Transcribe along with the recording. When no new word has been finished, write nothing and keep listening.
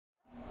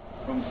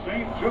From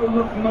St.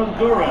 Joseph,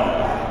 Missouri,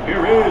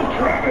 here is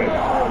Travis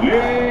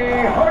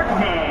Lee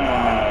Hartman.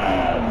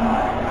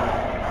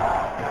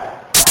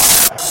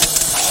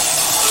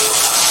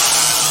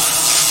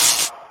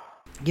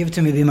 Give it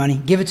to me, B-Money.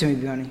 Give it to me,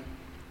 B-Money.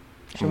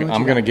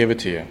 I'm going to give it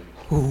to you.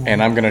 Ooh.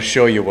 And I'm going to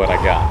show you what I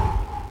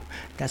got.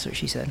 That's what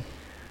she said.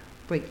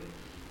 Wait.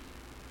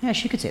 Yeah,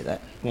 she could say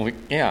that. Well,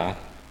 yeah.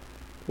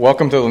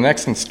 Welcome to the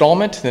next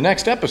installment, the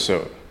next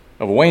episode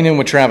of Weighing In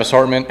with Travis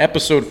Hartman,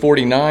 episode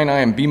 49. I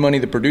am B-Money,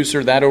 the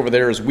producer. That over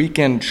there is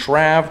Weekend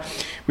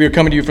Trav. We are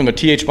coming to you from the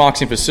TH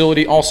Boxing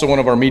facility, also one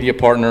of our media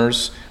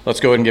partners.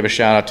 Let's go ahead and give a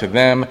shout out to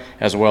them,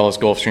 as well as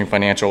Gulfstream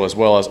Financial, as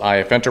well as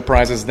IF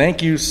Enterprises.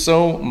 Thank you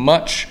so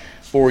much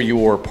for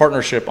your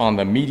partnership on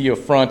the media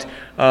front.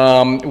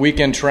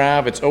 Weekend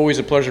Trav, it's always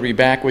a pleasure to be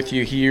back with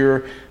you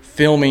here,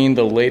 filming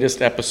the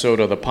latest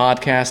episode of the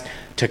podcast.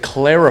 To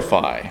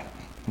clarify,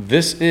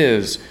 this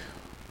is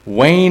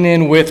Weighing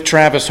In with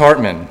Travis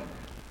Hartman.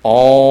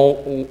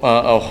 All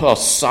a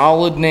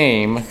solid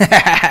name,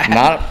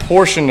 not a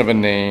portion of a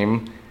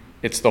name.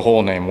 It's the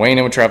whole name. Weighing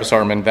In with Travis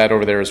Hartman. That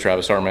over there is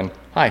Travis Hartman.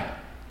 Hi.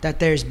 That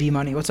there's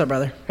B-Money. What's up,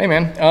 brother? Hey,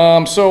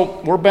 man. So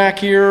we're back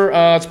here.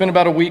 It's been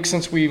about a week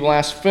since we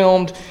last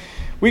filmed.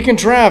 Weekend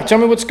Trav, tell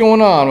me what's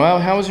going on. Well,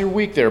 how was your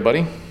week there,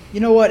 buddy? You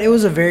know what? It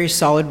was a very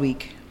solid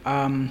week.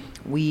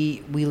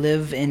 We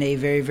live in a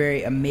very,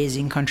 very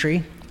amazing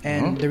country.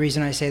 And the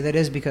reason I say that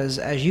is because,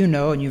 as you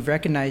know, and you've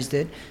recognized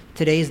it,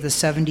 today is the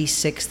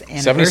 76th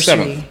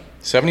anniversary.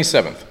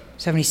 77th.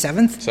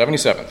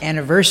 77th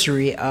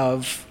anniversary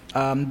of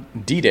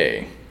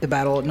D-Day. The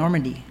Battle at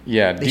Normandy.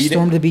 Yeah, they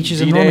stormed the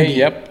beaches of Normandy.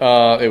 Yep.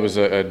 It was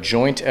a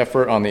joint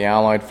effort on the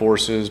Allied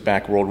forces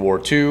back World War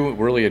II.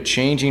 Really a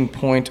changing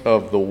point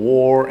of the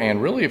war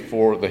and really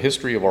for the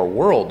history of our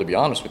world, to be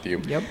honest with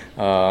you. Yep.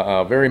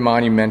 A very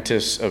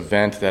monumentous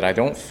event that I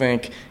don't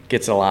think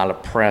gets a lot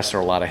of press or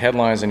a lot of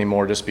headlines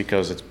anymore just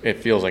because it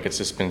feels like it's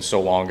just been so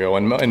long ago.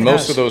 And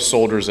most of those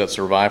soldiers that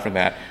survived from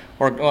that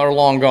are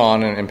long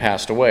gone and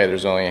passed away.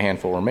 There's only a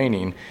handful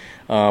remaining.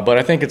 But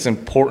I think it's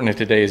important in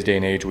today's day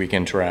and age,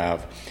 Weekend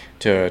Trav,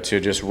 to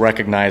just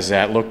recognize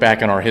that, look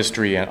back on our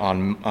history and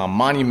on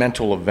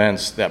monumental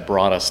events that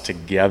brought us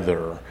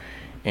together,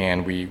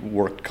 and we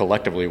worked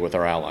collectively with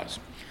our allies.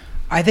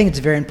 I think it's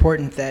very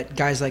important that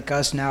guys like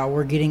us now,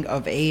 we're getting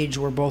of age,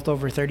 we're both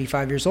over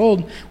 35 years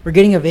old, we're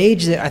getting of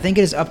age that I think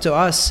it is up to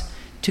us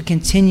to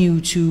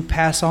continue to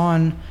pass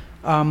on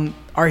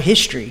our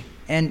history.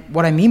 And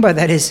what I mean by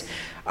that is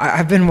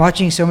I've been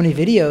watching so many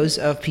videos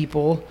of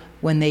people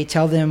when they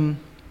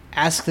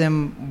ask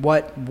them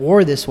what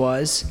war this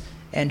was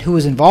and who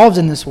was involved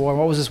in this war,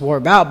 what was this war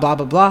about, blah,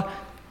 blah, blah.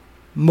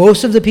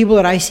 Most of the people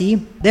that I see,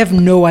 they have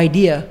no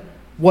idea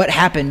what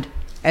happened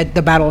at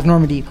the Battle of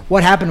Normandy,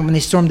 what happened when they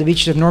stormed the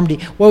beaches of Normandy,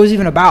 what it was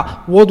even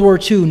about, World War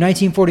II,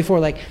 1944.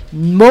 Like,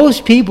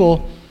 most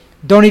people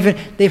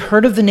they've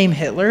heard of the name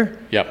Hitler,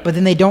 yep, but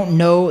then they don't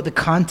know the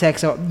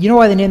context. You know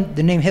why they named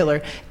the name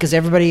Hitler? Because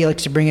everybody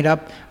likes to bring it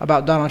up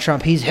about Donald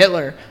Trump. He's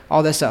Hitler,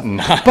 all that stuff.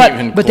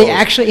 But they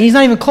actually, he's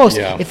not even close.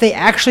 Yeah. If they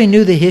actually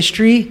knew the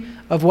history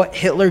of what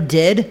Hitler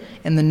did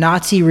and the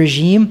Nazi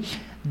regime,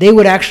 they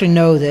would actually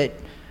know that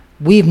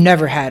we've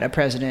never had a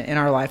president in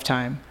our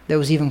lifetime that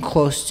was even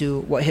close to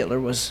what Hitler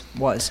was.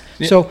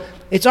 Yeah. So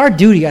it's our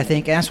duty, I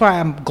think, and that's why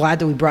I'm glad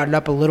that we brought it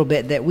up a little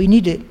bit, that we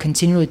need to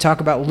continually talk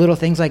about little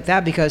things like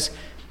that because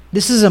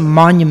this is a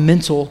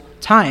monumental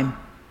time.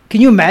 Can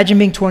you imagine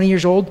being 20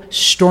 years old,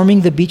 storming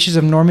the beaches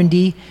of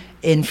Normandy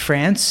in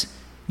France?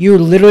 You're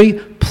literally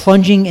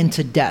plunging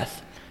into death.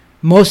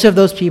 Most of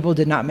those people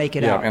did not make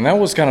it out. Yeah, and that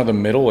was kind of the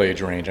middle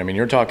age range. I mean,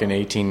 you're talking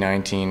 18,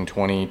 19,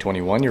 20,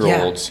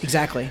 21-year-olds. Yeah,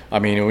 exactly. I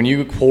mean, when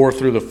you pour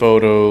through the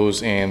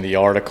photos and the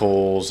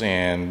articles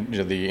and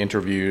the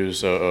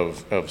interviews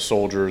of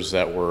soldiers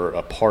that were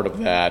a part of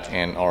that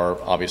and are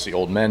obviously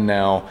old men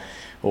now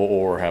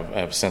or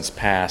have since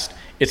passed,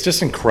 it's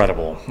just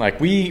incredible. Like,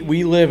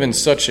 we live in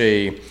such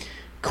a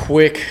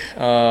quick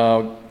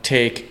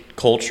take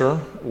culture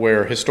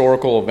where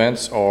historical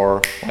events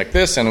are like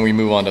this and we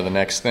move on to the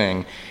next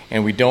thing,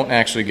 and we don't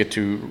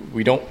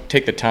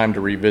take the time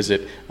to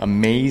revisit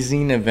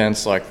amazing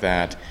events like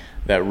that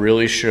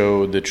really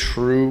show the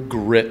true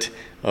grit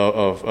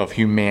of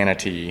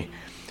humanity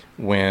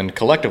when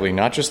collectively,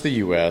 not just the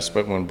U.S.,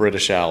 but when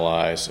British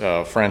allies,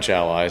 French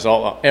allies,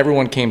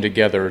 everyone came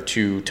together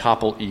to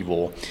topple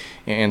evil.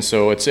 And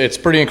so it's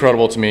pretty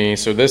incredible to me.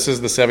 So this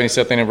is the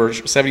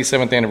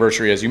 77th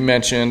anniversary, as you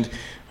mentioned,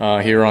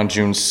 here on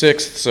June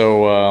 6th.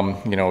 So,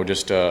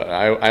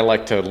 I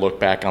like to look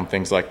back on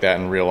things like that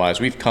and realize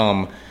we've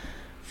come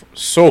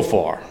so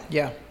far.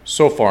 Yeah.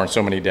 So far in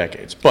so many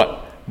decades.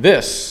 But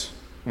this,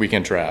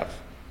 Weekend Trav,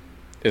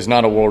 is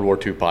not a World War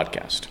II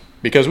podcast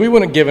because we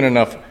wouldn't give it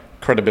enough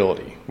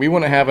credibility. We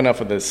wouldn't have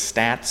enough of the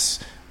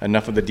stats,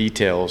 enough of the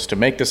details to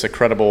make this a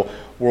credible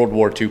World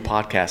War II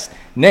podcast.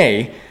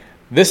 Nay,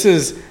 this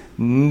is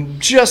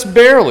just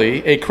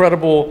barely a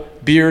credible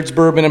beards,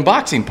 bourbon, and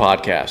boxing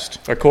podcast,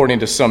 according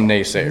to some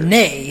naysayers.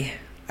 Nay,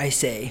 I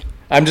say.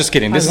 I'm just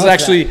kidding. This is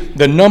actually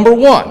the number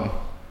one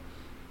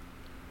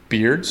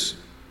beards,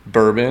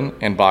 bourbon,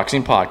 and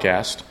boxing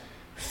podcast,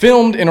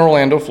 filmed in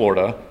Orlando,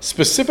 Florida,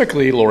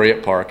 specifically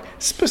Laureate Park,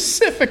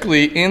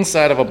 specifically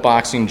inside of a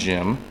boxing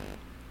gym,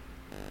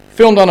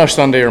 filmed on a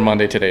Sunday or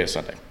Monday. Today is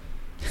Sunday.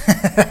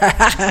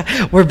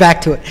 We're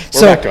back to it.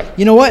 Back to it.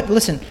 You know what?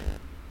 Listen,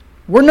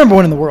 we're number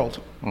one in the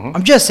world.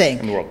 I'm just saying.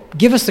 In the world.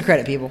 Give us the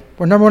credit, people.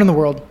 We're number one in the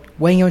world.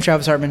 Weighing in with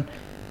Travis Hartman.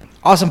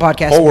 Awesome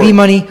podcast. Whole world.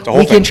 B-Money, The whole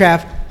Weekend thing.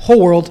 Trav,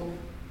 whole world.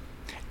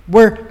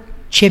 We're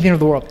champion of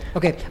the world.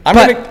 Okay, I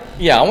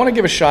want to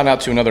give a shout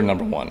out to another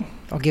number one.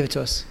 I'll give it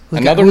to us.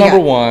 Another number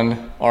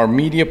one, our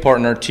media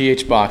partner,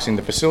 TH Boxing,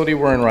 the facility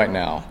we're in right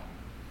now.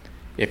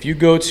 If you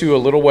go to a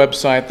little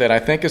website that I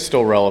think is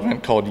still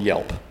relevant called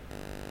Yelp,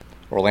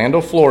 Orlando,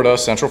 Florida,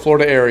 Central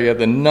Florida area,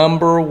 the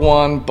number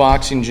one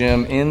boxing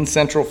gym in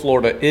Central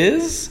Florida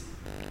is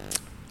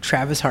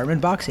Travis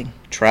Hartman Boxing.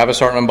 Travis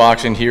Hartman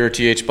Boxing here,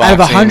 TH Boxing. Out of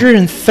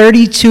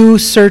 132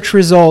 search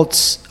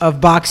results of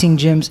boxing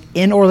gyms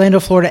in Orlando,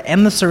 Florida,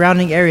 and the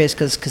surrounding areas,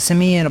 because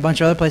Kissimmee and a bunch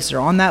of other places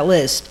are on that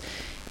list,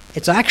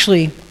 it's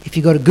actually, if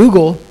you go to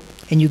Google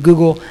and you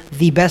Google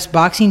the best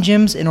boxing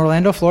gyms in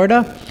Orlando,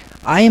 Florida,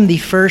 I am the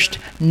first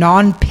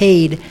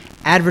non-paid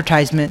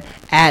advertisement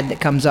ad that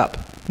comes up.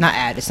 Not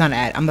ad, it's not an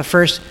ad. I'm the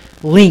first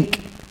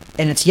link,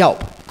 and it's Yelp.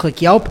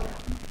 Click Yelp.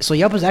 So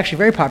Yelp is actually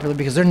very popular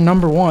because they're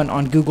number one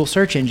on Google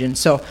search engine.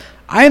 So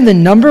I am the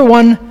number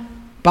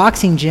one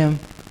boxing gym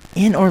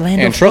in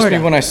Orlando, And trust Florida.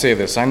 me when I say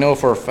this, I know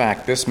for a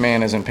fact this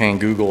man isn't paying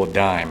Google a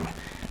dime.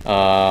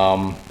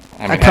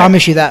 I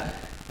promise you that.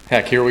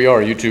 Heck, here we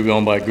are, YouTube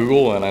owned by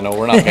Google, and I know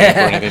we're not paying for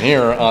anything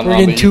here on We're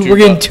the getting YouTube. we're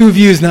getting 2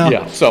 views now.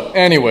 Yeah. So,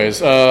 anyways,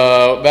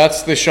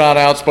 that's the shout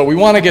outs, but we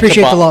want to get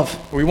Appreciate to the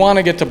love. We want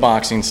to get to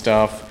boxing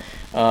stuff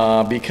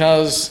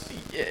because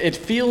it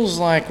feels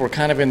like we're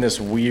kind of in this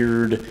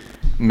weird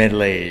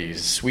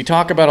malaise. We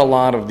talk about a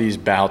lot of these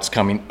bouts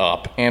coming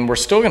up, and we're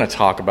still going to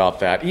talk about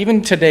that.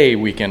 Even today,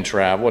 Weekend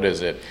Trav, what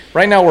is it?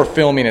 Right now we're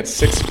filming at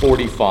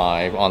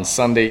 6:45 on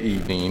Sunday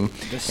evening,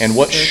 and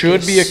what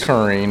should be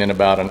occurring in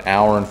about an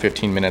hour and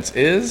 15 minutes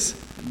is...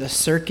 The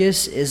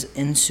circus is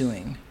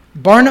ensuing.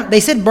 They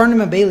said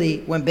Barnum and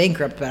Bailey went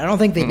bankrupt, but I don't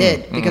think they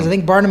did, because I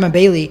think Barnum and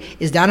Bailey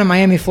is down in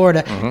Miami,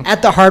 Florida,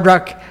 at the Hard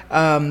Rock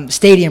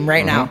Stadium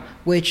right now,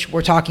 which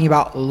we're talking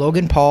about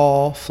Logan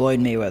Paul,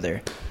 Floyd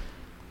Mayweather.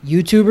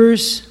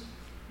 YouTubers,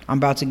 I'm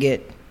about to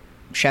get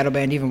shadow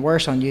banned even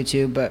worse on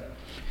YouTube, but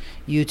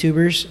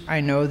YouTubers,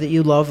 I know that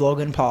you love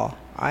Logan Paul.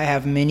 I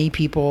have many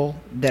people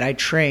that I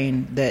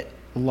train that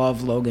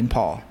love Logan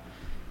Paul.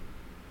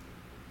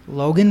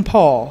 Logan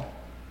Paul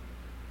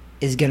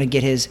is going to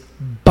get his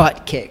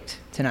butt kicked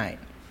tonight.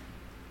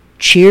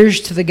 Cheers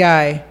to the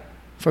guy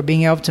for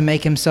being able to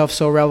make himself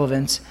so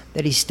relevant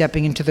that he's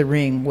stepping into the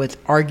ring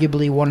with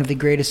arguably one of the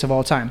greatest of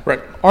all time. Right.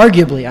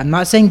 Arguably. I'm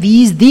not saying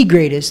he's the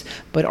greatest,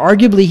 but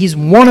arguably he's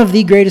one of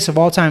the greatest of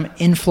all time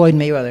in Floyd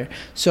Mayweather.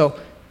 So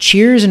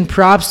cheers and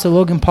props to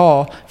Logan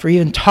Paul for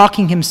even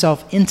talking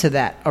himself into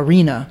that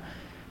arena.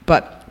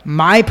 But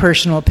my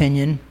personal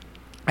opinion,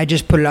 I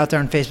just put it out there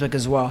on Facebook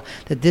as well,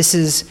 that this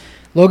is...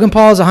 Logan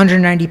Paul is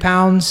 190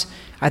 pounds.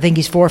 I think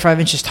he's 4 or 5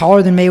 inches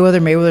taller than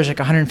Mayweather. Mayweather's like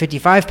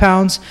 155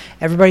 pounds.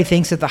 Everybody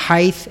thinks that the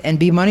height and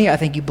B-Money, I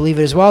think you believe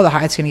it as well, the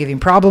height's going to give him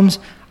problems.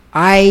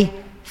 I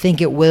think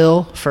it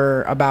will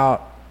for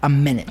about a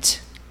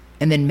minute.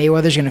 And then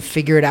Mayweather's going to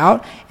figure it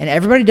out. And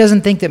everybody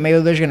doesn't think that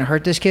Mayweather's going to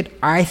hurt this kid.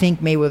 I think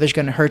Mayweather's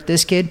going to hurt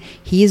this kid.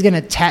 He is going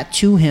to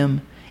tattoo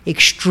him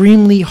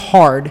extremely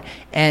hard.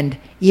 And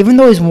even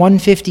though he's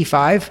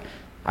 155...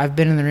 I've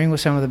been in the ring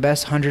with some of the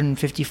best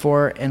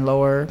 154 and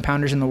lower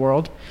pounders in the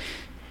world.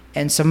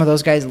 And some of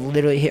those guys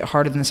literally hit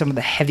harder than some of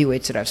the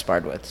heavyweights that I've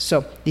sparred with.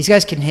 So these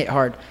guys can hit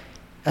hard,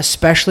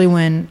 especially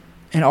when,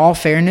 in all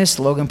fairness,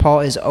 Logan Paul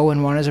is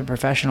 0-1 as a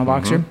professional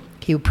boxer.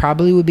 He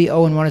probably would be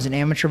 0-1 as an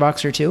amateur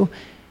boxer too,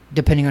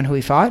 depending on who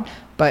he fought.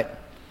 But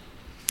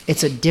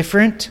it's a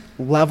different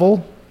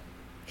level.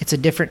 It's a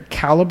different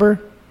caliber.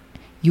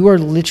 You are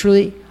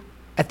literally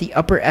at the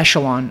upper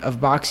echelon of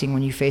boxing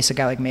when you face a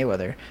guy like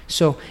Mayweather.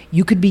 So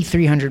you could be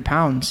 300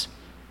 pounds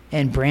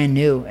and brand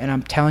new, and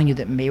I'm telling you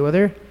that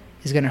Mayweather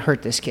is going to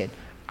hurt this kid.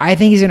 I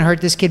think he's going to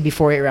hurt this kid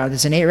before 8 rounds.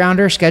 It's an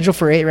 8-rounder, scheduled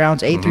for 8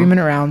 rounds, 8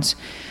 3-minute rounds.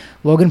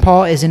 Logan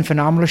Paul is in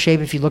phenomenal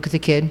shape if you look at the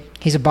kid.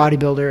 He's a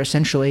bodybuilder,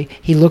 essentially.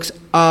 He looks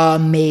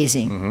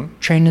amazing,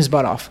 training his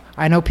butt off.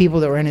 I know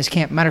people that were in his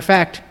camp. Matter of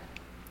fact,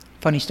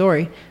 funny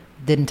story,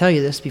 didn't tell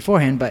you this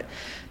beforehand, but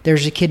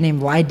there's a kid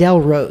named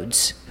Lydell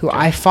Rhodes who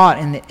I fought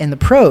in the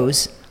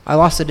pros. I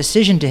lost a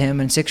decision to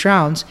him in 6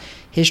 rounds.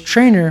 His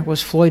trainer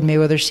was Floyd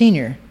Mayweather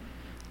Sr.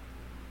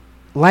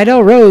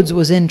 Lydell Rhodes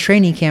was in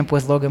training camp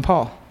with Logan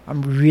Paul.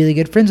 I'm really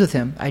good friends with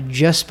him. I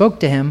just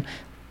spoke to him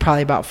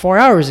probably about 4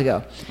 hours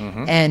ago.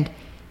 And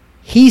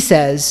he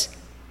says,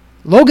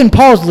 Logan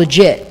Paul's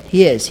legit.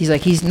 He is. He's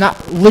like, he's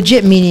not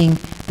legit, meaning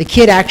the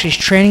kid actually is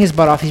training his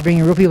butt off. He's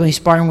bringing real people and he's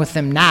sparring with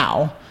them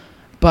now.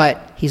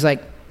 But he's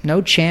like, no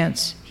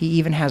chance he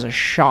even has a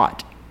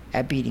shot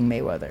at beating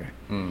Mayweather.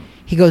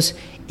 He goes,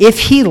 if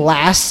he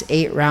lasts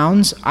 8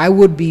 rounds, I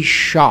would be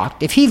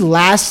shocked. If he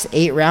lasts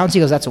 8 rounds, he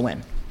goes, that's a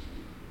win.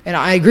 And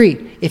I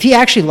agree. If he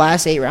actually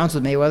lasts 8 rounds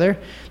with Mayweather,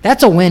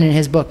 that's a win in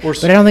his book.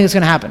 But I don't think it's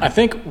going to happen. I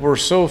think we're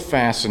so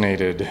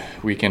fascinated,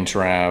 Weekend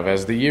Trav,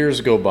 as the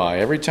years go by.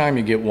 Every time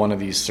you get one of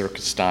these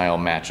circus-style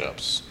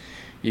matchups,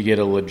 you get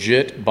a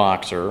legit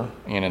boxer,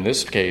 and in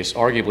this case,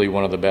 arguably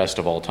one of the best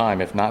of all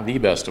time, if not the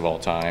best of all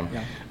time,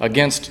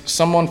 against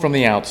someone from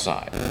the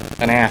outside,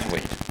 an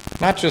athlete.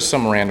 Not just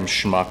some random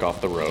schmuck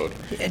off the road.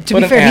 To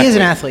be fair, he is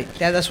an athlete.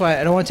 That's why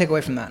I don't want to take away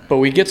from that. But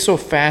we get so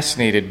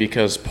fascinated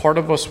because part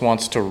of us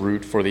wants to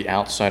root for the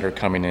outsider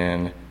coming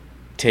in,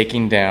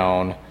 taking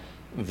down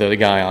the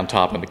guy on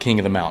top of the king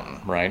of the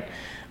mountain, right?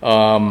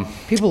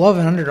 People love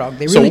an underdog.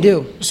 They really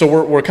do. So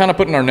we're kind of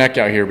putting our neck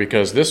out here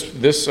because this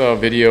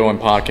video and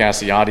podcast,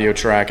 the audio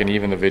track and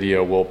even the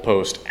video, will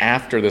post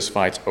after this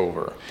fight's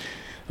over.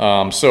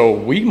 So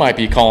we might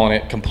be calling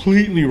it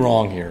completely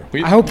wrong here.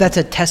 I hope that's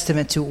a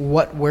testament to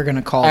what we're going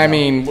to call it. I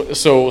mean,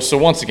 so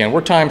once again,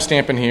 we're time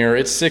stamping here.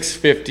 It's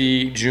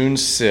 6:50, June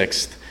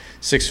 6th,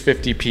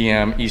 6:50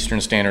 p.m. Eastern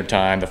Standard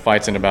Time. The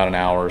fight's in about an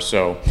hour.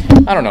 So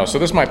I don't know. So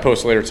this might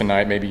post later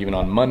tonight, maybe even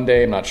on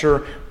Monday. I'm not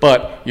sure.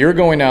 But you're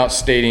going out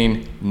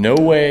stating, no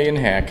way in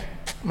heck.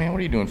 Man, what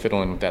are you doing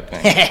fiddling with that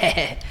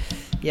thing?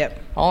 Yep.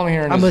 All I'm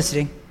hearing I'm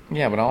listening.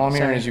 Yeah, but all I'm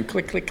hearing is you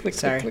click, click, click,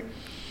 Sorry. click, click.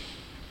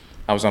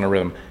 I was on a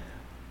rhythm.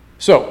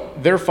 So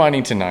they're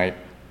fighting tonight.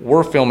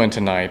 We're filming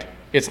tonight.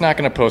 It's not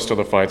going to post till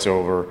the fight's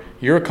over.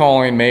 You're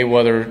calling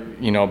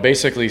Mayweather,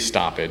 basically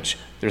stoppage.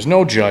 There's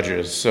no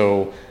judges.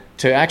 So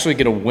to actually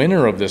get a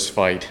winner of this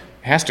fight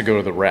has to go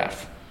to the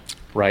ref,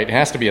 right? It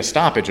has to be a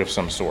stoppage of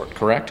some sort,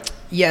 correct?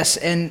 Yes,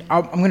 and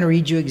I'm going to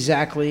read you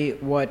exactly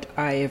what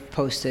I have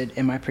posted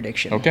in my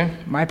prediction. Okay.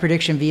 My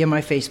prediction via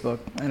my Facebook,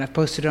 and I've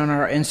posted it on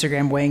our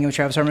Instagram, Weighing In with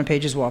Travis Hartman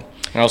page as well.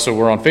 And also,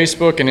 we're on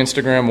Facebook and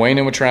Instagram, Weighing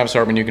In with Travis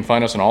Hartman. You can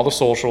find us on all the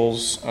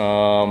socials.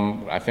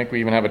 I think we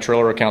even have a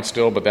Triller account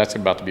still, but that's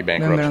about to be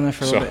bankrupt. Been on there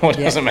for a little so bit.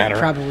 it doesn't matter.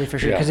 Probably for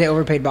sure, because Yeah. they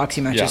overpaid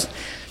boxing matches. Yeah.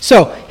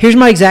 So here's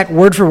my exact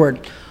word for word.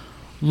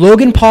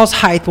 Logan Paul's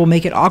height will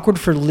make it awkward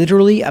for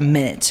literally a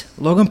minute.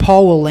 Logan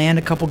Paul will land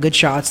a couple good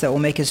shots that will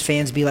make his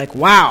fans be like,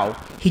 wow,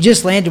 he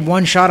just landed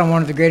one shot on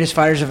one of the greatest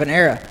fighters of an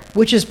era,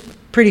 which is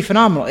pretty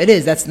phenomenal. It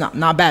is. That's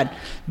not bad.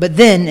 But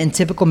then, in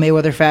typical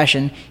Mayweather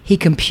fashion, he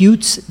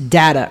computes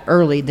data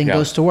early, then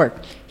goes to work.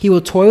 He will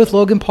toy with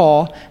Logan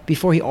Paul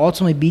before he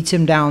ultimately beats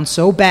him down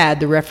so bad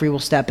the referee will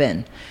step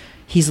in.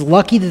 He's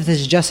lucky that this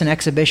is just an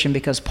exhibition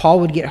because Paul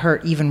would get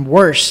hurt even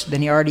worse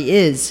than he already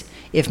is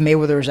if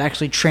Mayweather was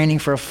actually training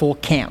for a full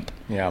camp.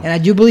 Yeah. And I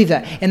do believe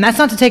that. And that's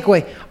not to take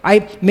away.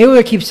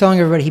 Mayweather keeps telling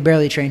everybody he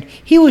barely trained.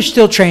 He was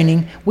still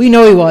training. We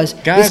know he was.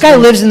 This guy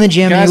lives in the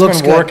gym and he looks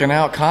good. Guy's been working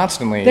out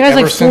constantly The guy's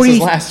ever like since his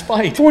last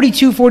fight.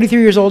 42,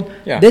 43 years old.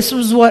 Yeah. This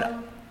was what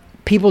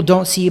people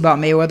don't see about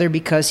Mayweather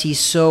because he's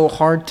so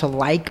hard to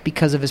like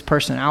because of his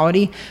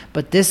personality.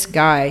 But this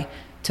guy,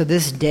 to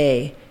this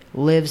day,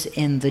 lives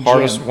in the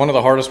gym. One of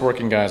the hardest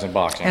working guys in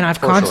boxing. And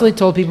I've constantly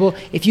told people,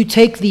 if you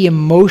take the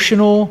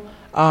emotional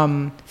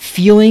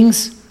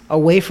feelings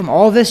away from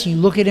all of this, you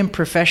look at him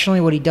professionally,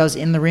 what he does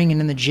in the ring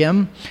and in the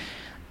gym,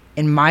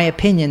 in my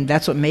opinion,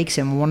 that's what makes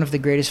him one of the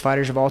greatest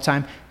fighters of all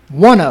time.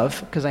 One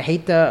of, because I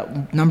hate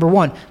the number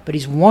one, but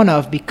he's one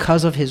of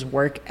because of his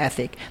work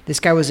ethic.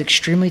 This guy was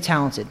extremely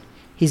talented.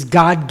 He's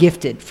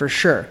God-gifted for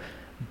sure.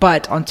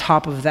 But on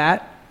top of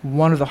that,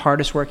 one of the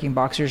hardest working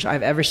boxers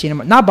I've ever seen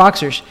him. Not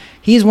boxers.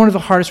 He's one of the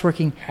hardest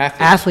working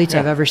athletes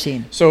I've ever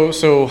seen.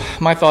 So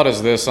my thought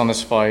is this on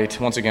this fight,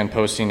 once again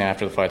posting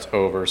after the fight's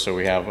over, so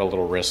we have a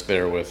little risk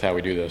there with how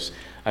we do this.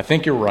 I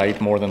think you're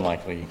right, more than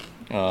likely.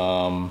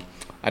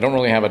 I don't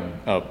really have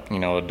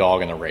a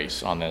dog in the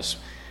race on this.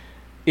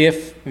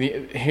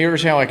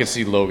 Here's how I could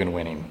see Logan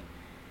winning.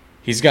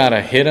 He's got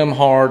to hit him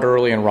hard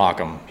early and rock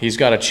him. He's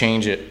got to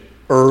change it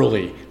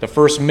early, the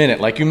first minute,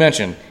 like you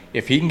mentioned.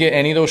 If he can get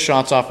any of those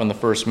shots off in the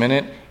first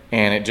minute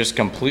and it just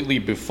completely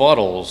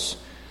befuddles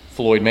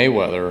Floyd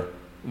Mayweather,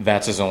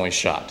 that's his only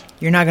shot.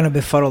 You're not going to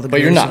befuddle the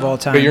greatest of all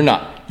time. But you're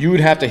not. You would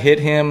have to hit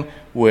him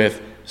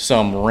with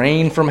some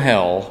rain from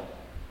hell,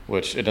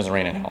 which it doesn't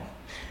rain in hell.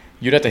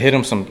 You'd have to hit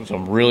him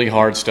some really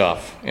hard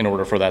stuff in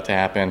order for that to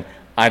happen.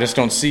 I just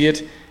don't see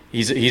it.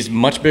 He's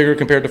much bigger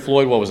compared to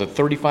Floyd. What was it,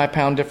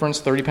 30-pound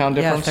difference? Yeah,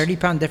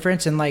 30-pound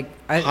difference. And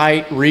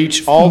height,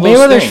 reach, all those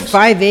things.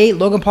 Mayweather's 5'8".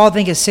 Logan Paul, I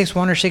think, is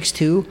 6'1" or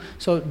 6'2".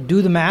 So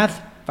do the math,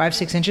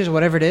 5-6 inches,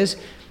 whatever it is.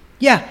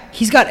 Yeah,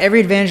 he's got every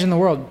advantage in the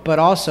world. But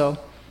also,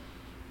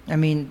 I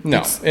mean,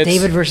 it's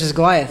David versus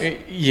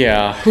Goliath.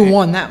 Yeah. Who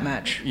won that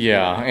match?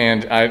 Yeah,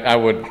 and I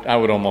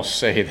would almost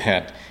say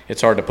that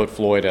it's hard to put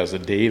Floyd as a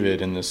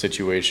David in this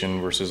situation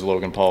versus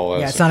Logan Paul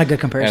as it's not a good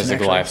comparison, as the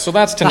actually. Goliath. So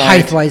that's tonight.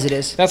 Height-wise, it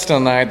is. That's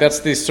tonight.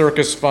 That's the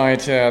circus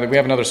fight. We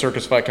have another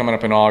circus fight coming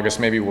up in August.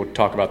 Maybe we'll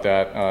talk about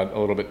that a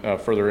little bit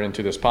further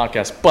into this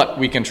podcast. But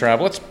we can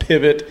travel. Let's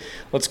pivot.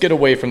 Let's get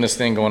away from this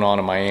thing going on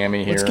in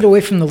Miami here. Let's get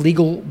away from the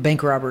legal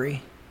bank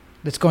robbery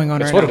that's going on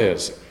right now. That's what it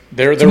is.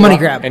 They're a money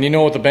grab. And you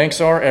know what the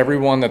banks are?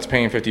 Everyone that's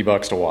paying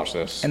 $50 to watch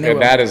this. And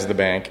that is the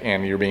bank,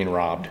 and you're being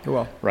robbed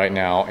right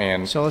now.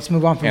 And so let's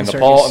move on from the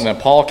circus. The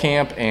Paul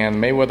camp and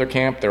Mayweather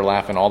camp, they're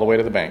laughing all the way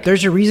to the bank.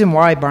 There's a reason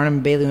why Barnum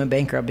and Bailey went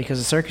bankrupt, because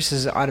the circus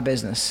is out of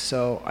business.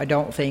 So I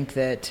don't think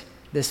that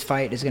this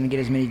fight is going to get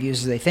as many views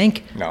as they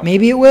think. No.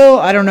 Maybe it will.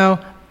 I don't know.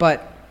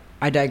 But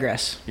I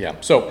digress. Yeah.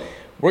 So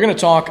we're going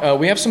to talk.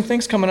 We have some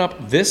things coming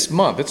up this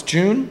month. It's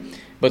June.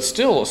 But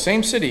still,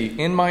 same city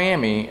in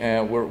Miami,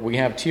 where we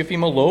have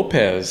Teofimo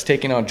Lopez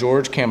taking on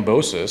George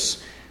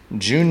Kambosos,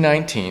 June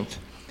 19th.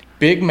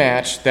 Big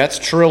match. That's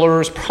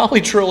probably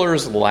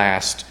Triller's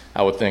last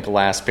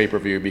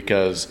pay-per-view,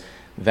 because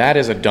that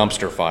is a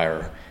dumpster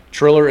fire.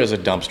 Triller is a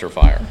dumpster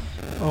fire.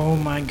 Oh,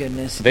 my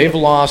goodness. They've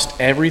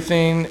lost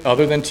everything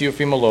other than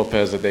Teofimo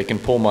Lopez that they can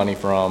pull money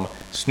from.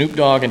 Snoop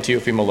Dogg and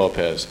Teofimo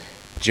Lopez.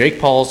 Jake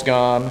Paul's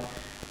gone.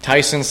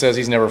 Tyson says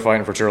he's never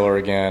fighting for Triller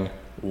again.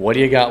 What do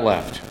you got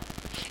left?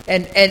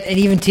 And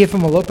even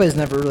Teofimo Lopez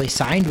never really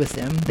signed with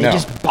them. They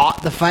just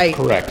bought the fight.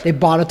 Correct. They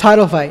bought a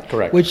title fight.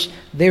 Correct. Which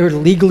they were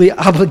legally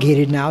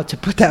obligated now to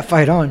put that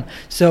fight on.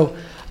 So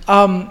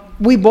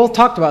we both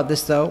talked about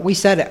this, though. We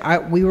said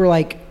it. We were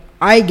like,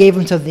 I gave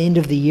them till the end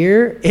of the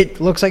year.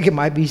 It looks like it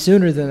might be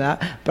sooner than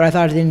that. But I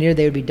thought at the end of the year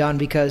they would be done,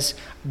 because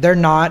they're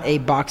not a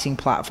boxing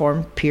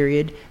platform,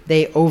 period.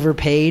 They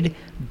overpaid.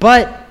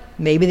 But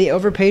maybe they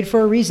overpaid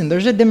for a reason.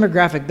 There's a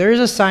demographic. There's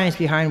a science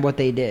behind what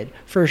they did,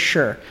 for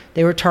sure.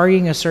 They were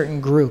targeting a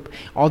certain group.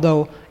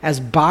 Although,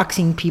 as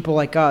boxing people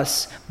like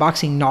us,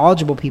 boxing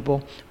knowledgeable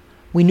people,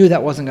 we knew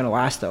that wasn't going to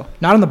last, though.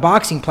 Not on the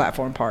boxing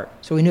platform part,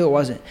 so we knew it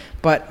wasn't.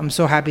 But I'm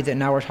so happy that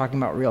now we're talking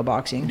about real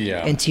boxing.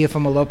 Yeah. And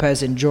Teofimo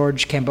Lopez and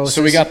George Kambosos.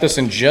 So we got this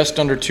in just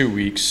under 2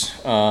 weeks,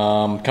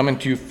 coming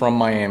to you from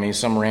Miami,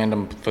 some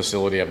random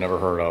facility I've never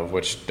heard of,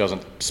 which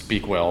doesn't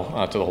speak well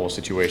to the whole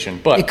situation.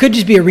 But it could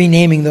just be a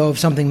renaming, though, of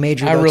something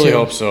major. I really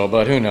hope so,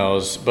 but who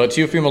knows. But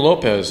Teofimo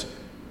Lopez,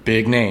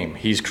 big name.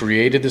 He's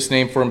created this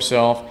name for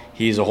himself.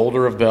 He's a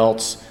holder of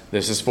belts.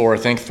 This is for, I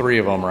think, 3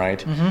 of them, right?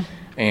 Mm-hmm.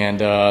 And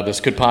this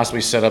could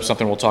possibly set up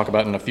something we'll talk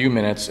about in a few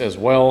minutes as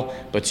well.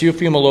 But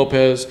Teofimo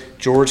Lopez,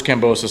 George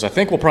Kambosos, I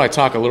think we'll probably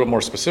talk a little more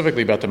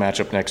specifically about the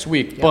matchup next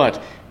week. Yep.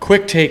 But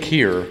quick take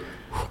here.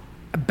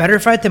 A better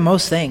fight than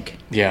most think.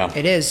 Yeah.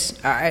 It is.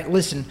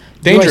 Listen.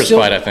 Dangerous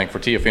fight, I think, for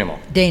Teofimo.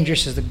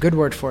 Dangerous is the good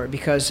word for it,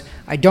 because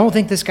I don't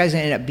think this guy's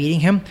going to end up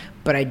beating him,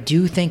 but I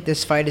do think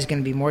this fight is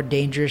going to be more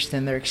dangerous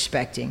than they're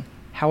expecting.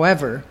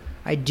 However,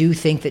 I do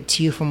think that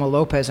Teofimo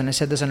Lopez, and I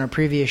said this on our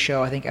previous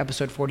show, I think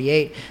episode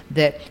 48,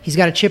 that he's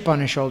got a chip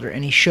on his shoulder,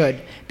 and he should,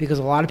 because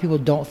a lot of people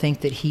don't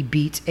think that he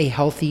beats a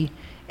healthy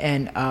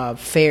and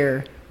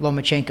fair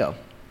Lomachenko.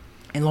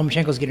 And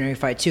Lomachenko's getting ready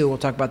to fight too. We'll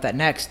talk about that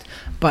next.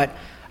 But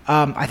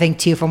I think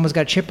Teofimo's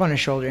got a chip on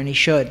his shoulder, and he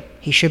should.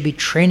 He should be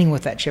training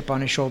with that chip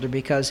on his shoulder,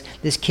 because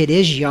this kid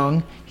is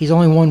young. He's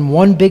only won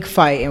one big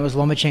fight, and it was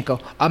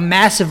Lomachenko, a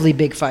massively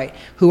big fight,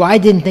 who I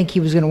didn't think he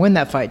was going to win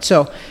that fight.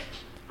 So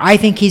I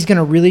think he's going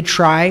to really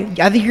try.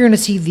 I think you're going to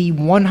see the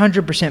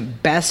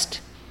 100% best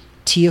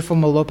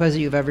Teofimo Lopez that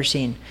you've ever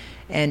seen.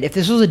 And if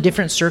this was a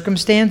different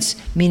circumstance,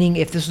 meaning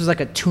if this was like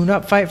a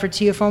tune-up fight for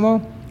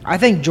Teofimo, I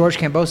think George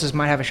Kambosos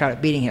might have a shot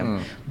at beating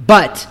him.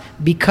 But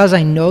because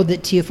I know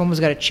that Teofimo's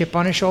got a chip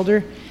on his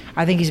shoulder,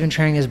 I think he's been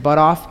training his butt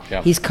off.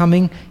 Yeah. He's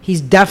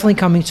definitely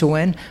coming to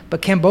win.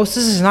 But Kambosos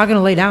is not going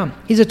to lay down.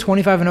 He's a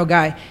 25-0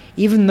 guy.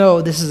 Even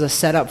though this is a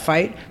set-up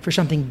fight for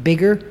something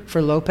bigger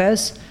for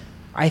Lopez,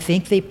 I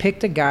think they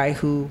picked a guy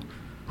who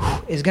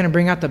is going to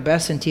bring out the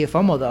best in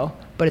Teofimo, though,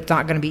 but it's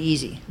not going to be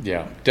easy.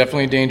 Yeah,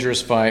 definitely a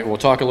dangerous fight. We'll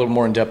talk a little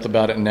more in depth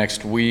about it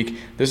next week.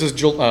 This is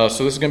going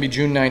to be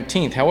June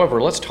 19th.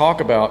 However, let's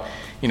talk about,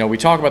 we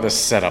talk about the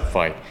setup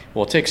fight.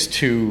 Well, it takes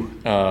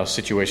 2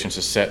 situations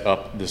to set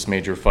up this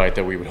major fight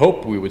that we would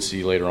hope we would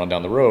see later on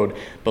down the road.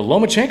 But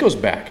Lomachenko's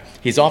back.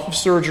 He's off of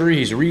surgery.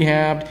 He's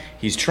rehabbed.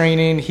 He's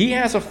training. He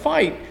has a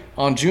fight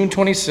on June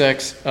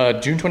 26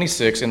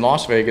 in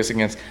Las Vegas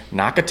against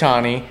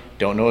Nakatani.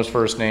 Don't know his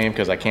first name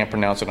because I can't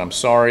pronounce it. I'm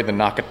sorry, the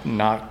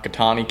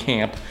Nakatani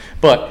camp.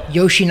 But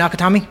Yoshi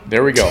Nakatani?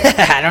 There we go.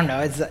 I don't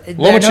know.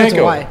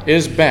 Lomachenko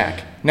is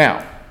back.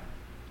 Now,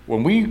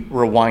 when we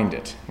rewind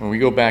it, when we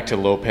go back to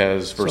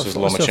Lopez versus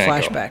Lomachenko.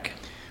 Flashback.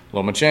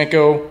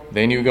 Lomachenko,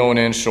 they knew going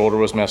in, shoulder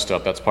was messed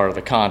up. That's part of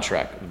the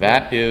contract.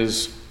 That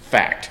is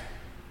fact.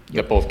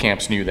 That both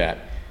camps knew that.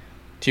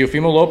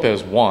 Teofimo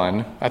Lopez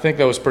won. I think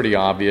that was pretty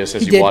obvious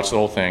as you watched the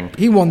whole thing.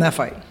 He won that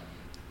fight.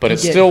 But it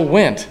still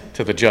went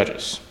to the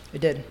judges. It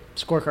did.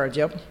 Scorecards,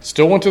 yep.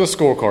 Still went to the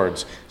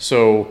scorecards.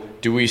 So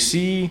do we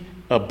see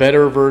a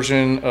better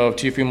version of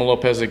Teofimo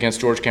Lopez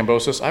against George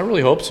Kambosos? I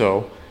really hope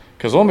so.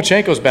 Because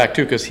Lomachenko's back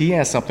too, because he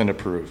has something to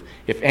prove.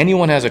 If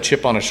anyone has a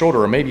chip on his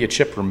shoulder, or maybe a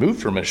chip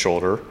removed from his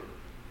shoulder,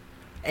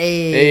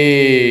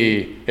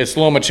 it's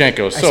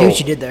Lomachenko. I see what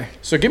you did there.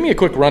 So give me a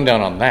quick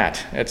rundown on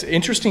that. It's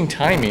interesting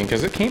timing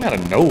because it came out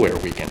of nowhere,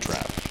 Weekend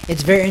Trav.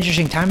 It's very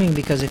interesting timing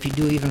because if you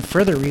do even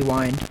further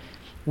rewind,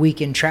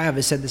 Weekend Trav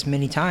has said this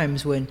many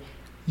times, when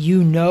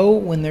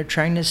they're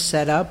trying to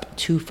set up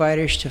 2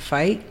 fighters to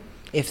fight,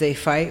 if they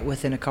fight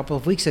within a couple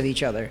of weeks of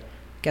each other,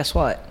 guess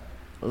what?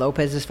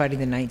 Lopez is fighting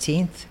the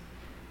 19th.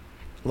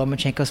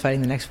 Lomachenko's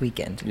fighting the next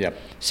weekend. Yep.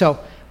 So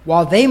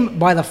while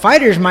the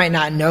fighters might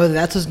not know that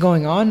that's what's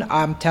going on,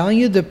 I'm telling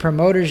you the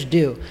promoters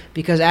do,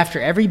 because after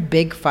every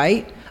big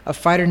fight, a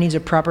fighter needs a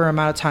proper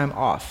amount of time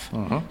off.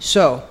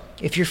 So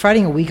if you're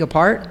fighting a week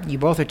apart, you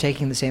both are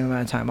taking the same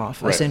amount of time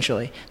off,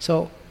 essentially.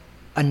 So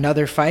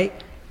another fight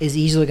is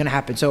easily going to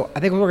happen. So I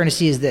think what we're going to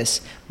see is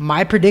this.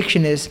 My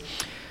prediction is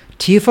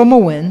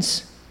Teofimo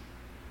wins,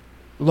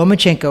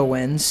 Lomachenko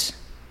wins.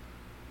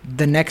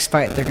 The next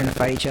fight, they're going to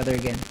fight each other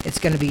again. It's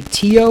going to be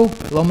Teo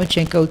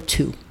Lomachenko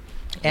 2.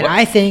 And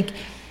I think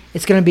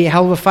it's going to be a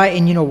hell of a fight.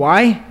 And you know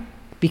why?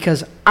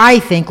 Because I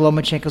think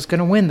Lomachenko's going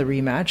to win the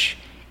rematch.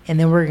 And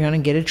then we're going to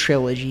get a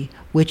trilogy,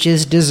 which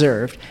is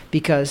deserved,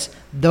 because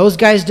those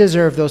guys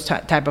deserve those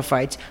type of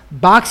fights.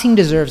 Boxing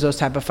deserves those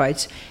type of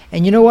fights.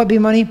 And you know what,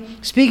 B-Money?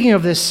 Speaking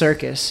of this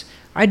circus,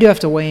 I do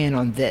have to weigh in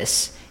on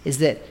this, is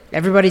that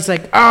everybody's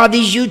like, oh,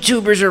 these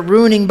YouTubers are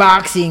ruining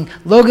boxing.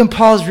 Logan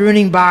Paul's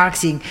ruining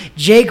boxing.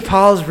 Jake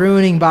Paul's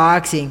ruining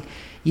boxing.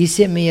 You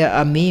sent me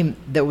a meme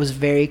that was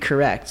very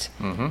correct.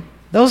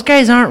 Those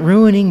guys aren't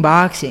ruining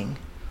boxing.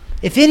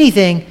 If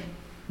anything,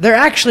 they're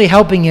actually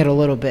helping it a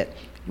little bit.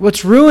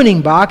 What's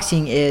ruining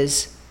boxing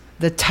is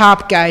the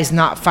top guys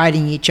not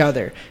fighting each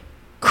other.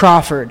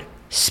 Crawford,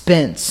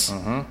 Spence,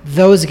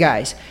 those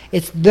guys.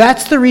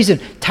 That's the reason.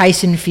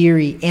 Tyson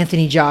Fury,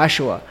 Anthony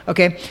Joshua,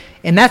 okay?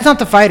 And that's not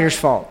the fighter's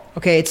fault,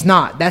 okay? It's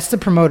not. That's the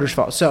promoter's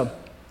fault. So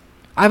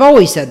I've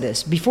always said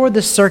this, before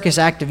this circus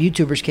act of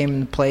YouTubers came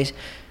into place,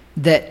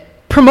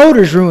 that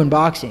promoters ruin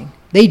boxing.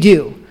 They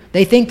do.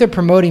 They think they're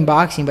promoting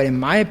boxing, but in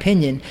my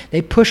opinion,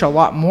 they push a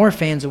lot more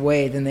fans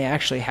away than they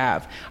actually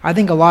have. I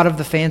think a lot of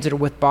the fans that are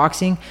with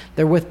boxing,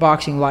 they're with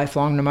boxing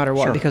lifelong no matter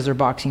what, because they're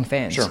boxing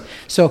fans.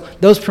 So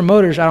those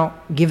promoters, I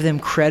don't give them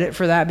credit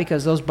for that,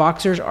 because those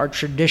boxers are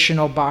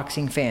traditional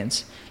boxing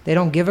fans. They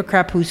don't give a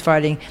crap who's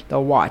fighting.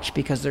 They'll watch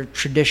because they're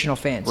traditional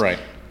fans. Right.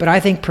 But I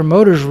think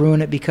promoters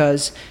ruin it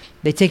because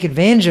they take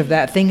advantage of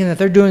that, thinking that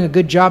they're doing a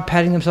good job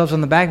patting themselves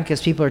on the back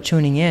because people are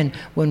tuning in,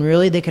 when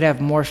really they could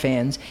have more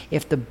fans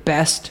if the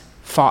best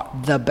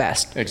fought the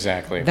best.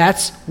 Exactly.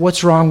 That's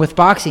what's wrong with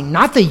boxing,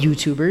 not the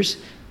YouTubers.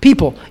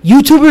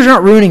 YouTubers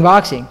aren't ruining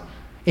boxing.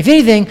 If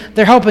anything,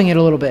 they're helping it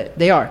a little bit.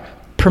 They are.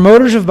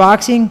 Promoters of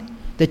boxing,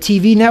 the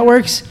TV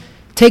networks,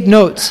 take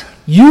notes.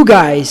 You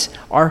guys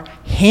are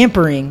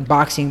hampering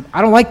boxing.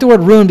 I don't like the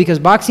word ruin, because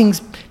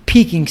boxing's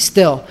peaking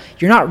still.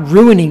 You're not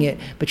ruining it,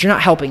 but you're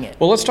not helping it.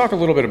 Well, let's talk a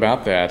little bit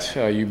about that.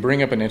 You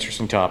bring up an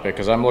interesting topic,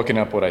 because I'm looking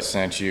up what I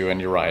sent you,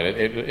 and you're right.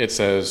 It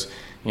says,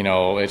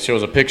 it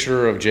shows a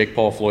picture of Jake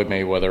Paul, Floyd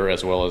Mayweather,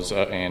 as well as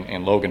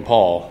and Logan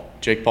Paul.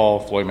 Jake Paul,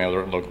 Floyd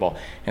Mayweather, and Logan Paul,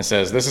 and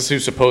says, this is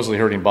who's supposedly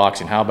hurting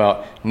boxing. How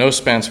about no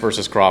Spence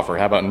versus Crawford?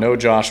 How about no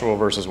Joshua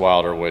versus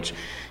Wilder, which,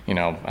 I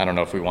don't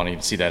know if we want to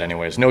even see that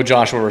anyways. No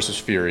Joshua versus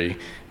Fury.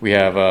 We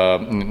have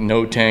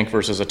no Tank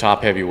versus a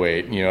top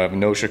heavyweight. Have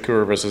no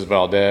Shakur versus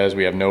Valdez.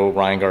 We have no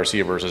Ryan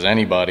Garcia versus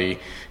anybody.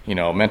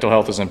 Mental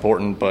health is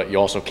important, but you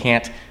also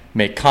can't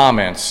make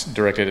comments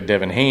directed at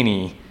Devin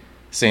Haney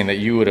saying that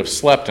you would have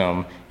slept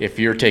him if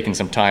you're taking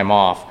some time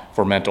off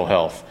for mental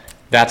health.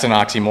 That's an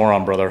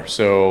oxymoron, brother.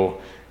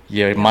 So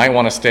you might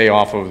want to stay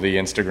off of the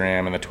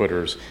Instagram and the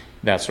Twitters,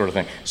 that sort of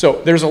thing.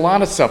 So there's a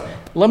lot of stuff.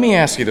 Let me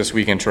ask you this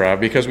weekend, Trav,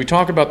 because we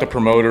talk about the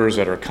promoters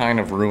that are kind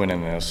of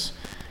ruining this.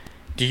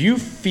 Do you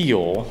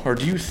feel, or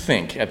do you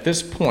think at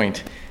this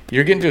point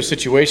you're getting to a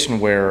situation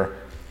where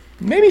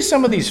maybe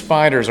some of these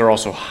fighters are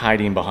also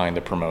hiding behind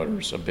the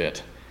promoters a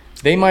bit?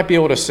 They might be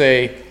able to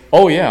say,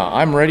 oh yeah,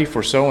 I'm ready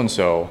for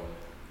so-and-so,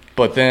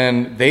 but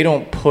then they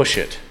don't push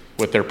it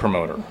with their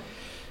promoter.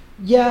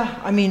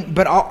 Yeah,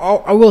 but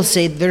I will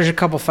say there's a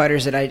couple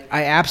fighters that I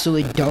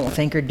absolutely don't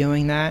think are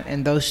doing that,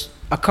 and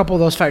a couple of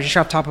those fighters, just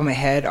off the top of my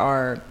head,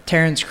 are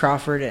Terrence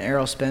Crawford and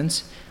Errol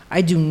Spence.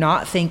 I do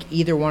not think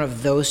either one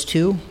of those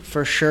two,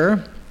 for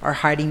sure, are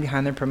hiding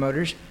behind their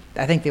promoters.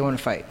 I think they want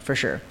to fight, for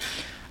sure.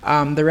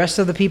 The rest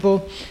of the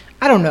people,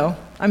 I don't know.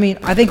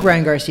 I think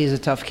Ryan Garcia is a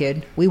tough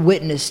kid. We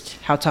witnessed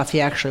how tough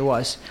he actually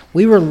was.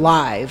 We were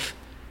live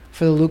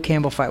for the Luke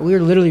Campbell fight. We were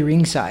literally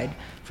ringside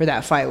for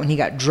that fight when he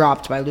got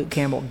dropped by Luke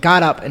Campbell,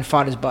 got up and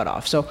fought his butt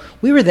off. So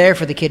we were there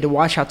for the kid to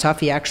watch how tough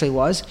he actually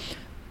was.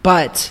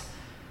 But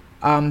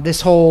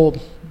this whole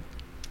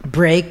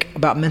break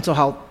about mental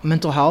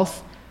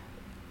health,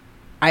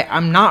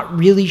 I'm not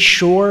really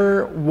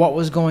sure what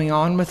was going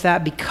on with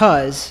that,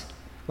 because,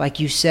 like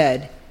you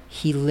said,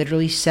 he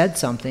literally said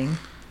something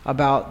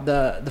about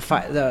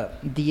the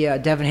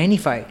Devin Haney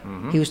fight.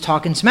 He was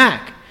talking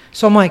smack.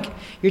 So I'm like,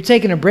 you're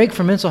taking a break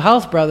from mental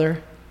health,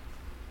 brother.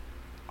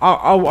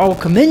 I'll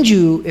commend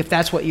you if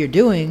that's what you're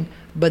doing,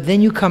 but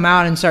then you come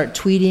out and start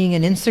tweeting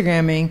and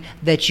Instagramming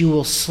that you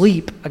will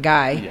sleep a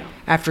guy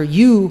after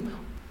you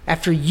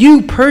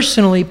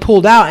personally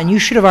pulled out, and you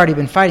should have already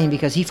been fighting,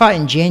 because he fought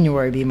in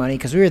January, B-Money,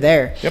 because we were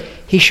there. Yep.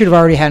 He should have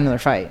already had another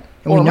fight,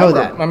 and we know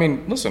that.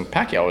 Listen,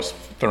 Pacquiao was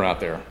thrown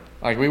out there.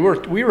 Like we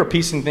were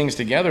piecing things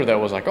together that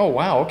was like, oh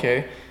wow,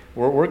 okay,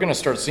 we're going to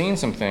start seeing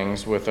some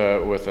things with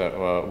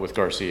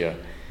Garcia.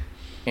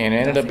 and it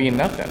ended up being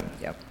nothing.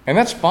 Yep. And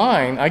that's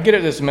fine. I get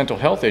it as a mental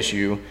health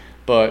issue,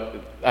 but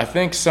I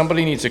think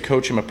somebody needs to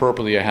coach him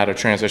appropriately on how to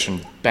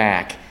transition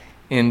back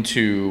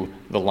into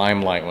the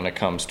limelight when it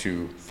comes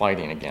to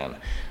fighting again.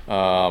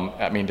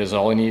 I mean, does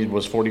all he needed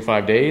was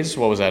 45 days?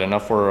 What was that,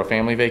 enough for a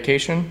family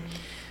vacation?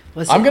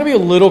 Listen, I'm going to be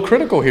a little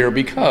critical here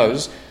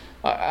because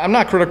I'm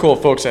not critical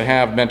of folks that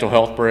have mental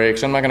health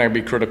breaks. I'm not going to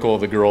be critical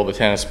of the girl, the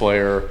tennis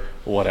player,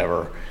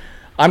 whatever.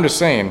 I'm just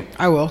saying.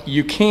 I will.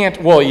 You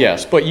can't, well,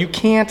 yes, but you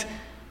can't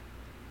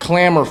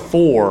clamor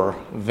for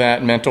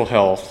that mental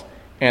health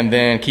and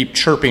then keep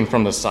chirping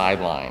from the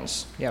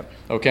sidelines. Yep.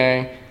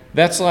 Okay?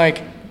 That's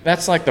like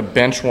the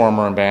bench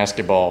warmer in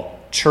basketball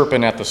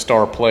chirping at the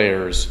star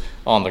players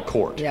on the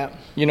court. Yep.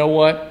 You know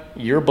what?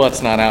 Your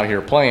butt's not out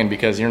here playing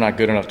because you're not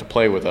good enough to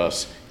play with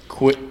us.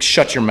 Quit,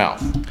 shut your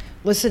mouth.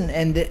 Listen,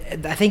 and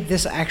I think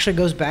this actually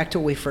goes back to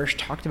what we first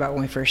talked about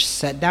when we first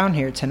sat down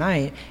here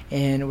tonight,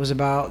 and it was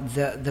about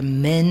the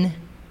men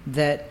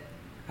that,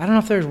 I don't know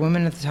if there was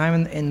women at the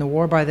time in the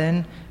war by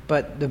then,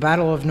 but the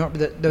battle of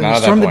the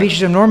storm of the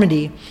beaches of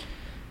Normandy,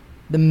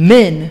 the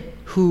men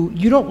who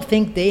you don't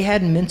think they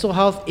had mental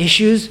health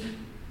issues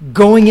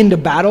going into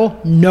battle,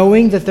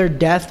 knowing that their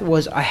death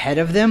was ahead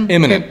of them.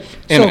 Imminent.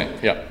 Okay? Imminent,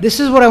 so yeah. This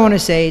is what I want to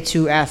say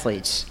to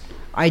athletes.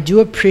 I do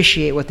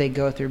appreciate what they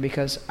go through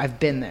because I've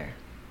been there.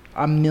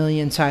 A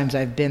million times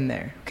I've been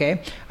there,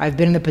 okay? I've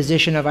been in the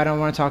position of I don't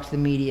want to talk to the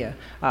media.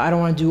 I don't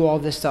want to do all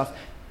this stuff.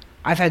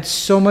 I've had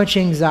so much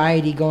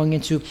anxiety going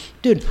into,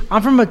 dude,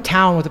 I'm from a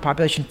town with a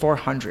population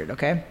 400,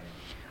 okay?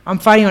 I'm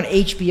fighting on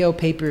HBO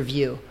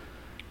pay-per-view,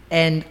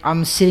 and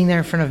I'm sitting there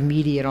in front of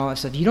media and all that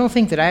stuff. You don't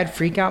think that I had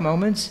freak-out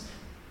moments?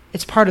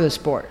 It's part of the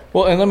sport.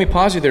 Well, and let me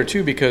pause you there,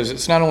 too, because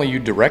it's not only you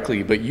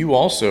directly, but you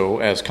also,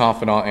 as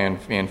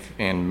confidant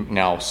and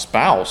now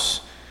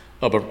spouse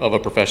of a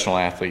professional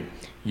athlete,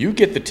 you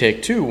get the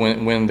take, too,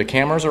 when the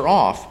cameras are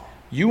off.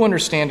 You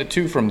understand it,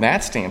 too, from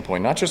that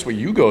standpoint, not just what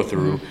you go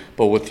through,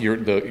 but with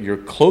your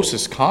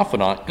closest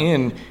confidant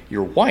in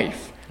your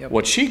wife,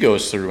 what she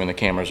goes through when the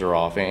cameras are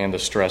off and the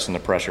stress and the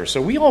pressure.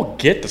 So we all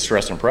get the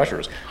stress and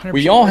pressures.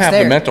 We all have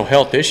the mental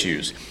health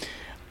issues.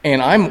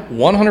 And I'm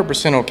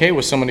 100% okay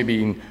with somebody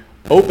being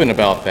open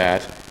about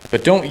that,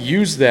 but don't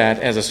use that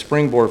as a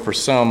springboard for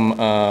some,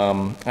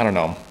 I don't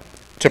know,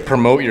 to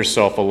promote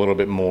yourself a little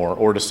bit more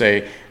or to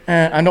say,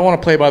 I don't want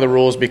to play by the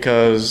rules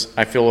because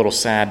I feel a little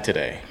sad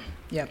today.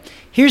 Yeah.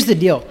 Here's the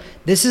deal.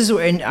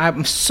 And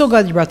I'm so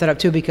glad you brought that up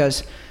too,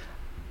 because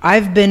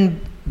I've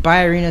been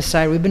by Irina's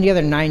side. We've been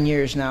together 9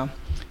 years now.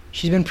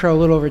 She's been pro a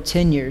little over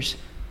 10 years.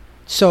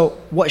 So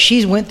what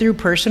she's went through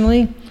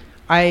personally,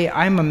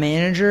 I'm a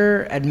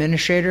manager,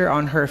 administrator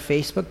on her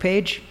Facebook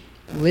page.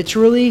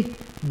 Literally,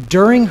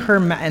 during her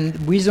and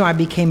the reason I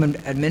became an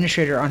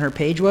administrator on her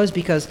page was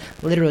because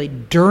literally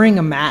during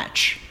a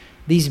match,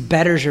 these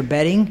bettors are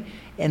betting,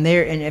 and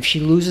if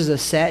she loses a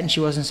set and she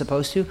wasn't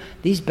supposed to,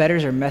 these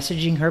bettors are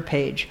messaging her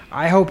page.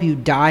 I hope you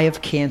die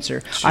of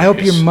cancer. Jeez. I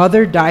hope your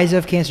mother dies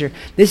of cancer.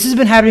 This has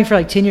been happening for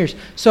like 10 years.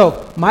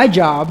 So my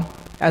job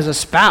as a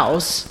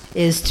spouse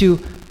is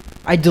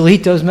I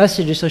delete those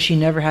messages so she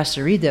never has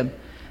to read them.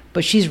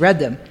 But she's read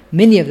them,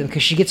 many of them,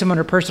 because she gets them on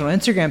her personal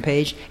Instagram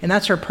page, and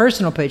that's her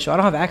personal page, so I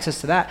don't have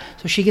access to that.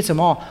 So she gets them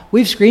all.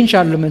 We've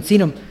screenshotted them and seen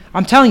them.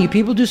 I'm telling you,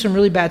 people do some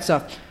really bad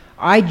stuff.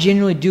 I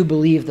genuinely do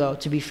believe, though,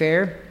 to be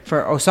fair,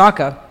 for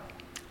Osaka,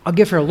 I'll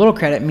give her a little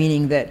credit,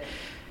 meaning that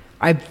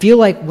I feel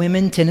like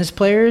women tennis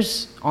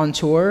players on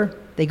tour,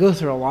 they go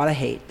through a lot of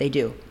hate. They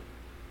do.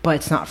 But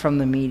it's not from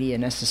the media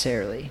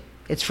necessarily.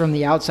 It's from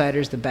the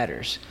outsiders, the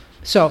bettors.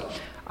 So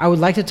I would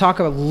like to talk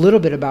a little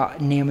bit about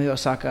Naomi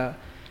Osaka.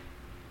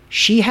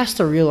 She has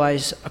to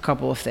realize a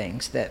couple of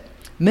things, that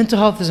mental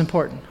health is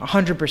important,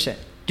 100%.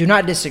 Do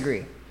not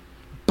disagree.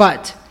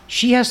 But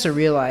she has to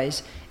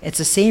realize it's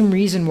the same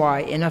reason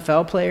why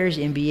NFL players,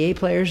 NBA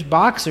players,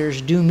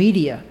 boxers do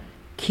media.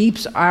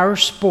 Keeps our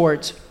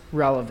sport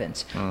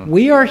relevant.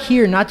 We are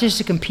here not just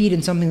to compete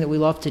in something that we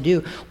love to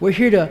do. We're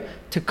here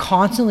to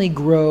constantly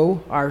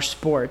grow our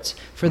sports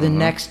for the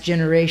next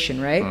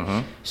generation,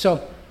 right?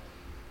 So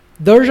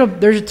there's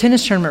a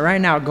tennis tournament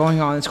right now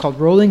going on. It's called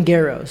Roland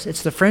Garros.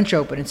 It's the French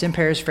Open. It's in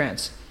Paris,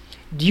 France.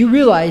 Do you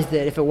realize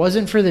that if it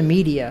wasn't for the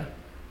media,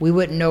 we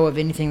wouldn't know of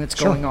anything that's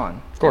going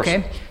on? Of course.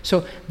 Okay?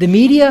 So the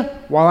media,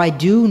 while I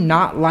do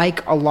not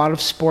like a lot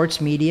of sports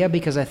media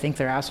because I think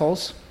they're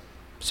assholes,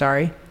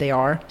 sorry, they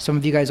are. Some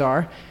of you guys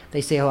are.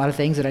 They say a lot of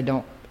things that I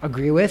don't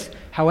agree with.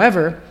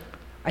 However,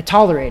 I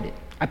tolerate it.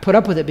 I put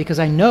up with it because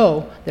I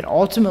know that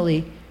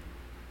ultimately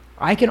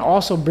I can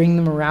also bring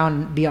them around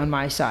and be on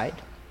my side.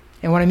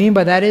 And what I mean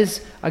by that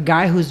is a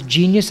guy who's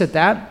genius at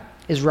that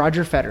is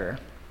Roger Federer.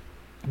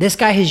 This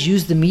guy has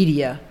used the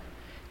media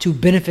to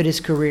benefit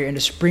his career and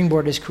to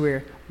springboard his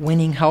career.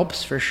 Winning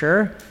helps for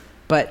sure,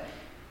 but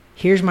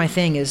here's my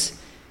thing is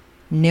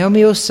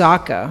Naomi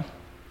Osaka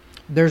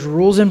There's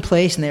rules in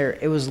place, and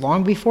it was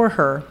long before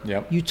her.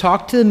 Yep. You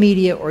talk to the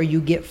media or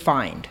you get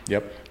fined.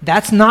 Yep.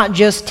 That's not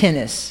just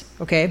tennis,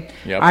 okay?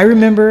 Yep. I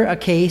remember a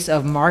case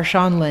of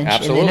Marshawn Lynch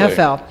Absolutely. in the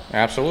NFL.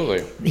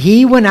 Absolutely.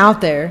 He went out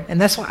there, and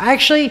that's why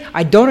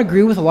I don't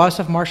agree with a lot of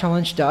stuff Marshawn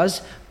Lynch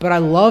does, but I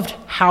loved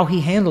how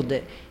he handled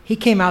it. He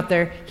came out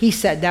there, he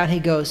sat down, he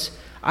goes,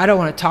 I don't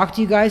want to talk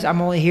to you guys.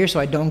 I'm only here so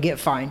I don't get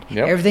fined.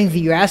 Yep. Everything that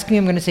you ask me,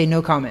 I'm going to say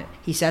no comment.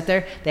 He sat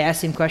there, they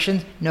asked him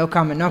questions, no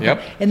comment, no comment.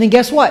 Yep. And then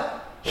guess what?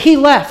 He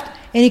left,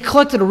 and he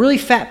collected a really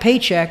fat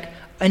paycheck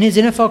in his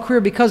NFL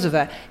career because of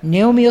that.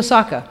 Naomi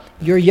Osaka,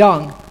 you're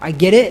young. I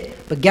get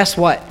it, but guess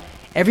what?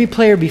 Every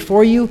player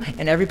before you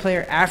and every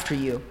player after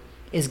you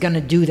is going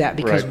to do that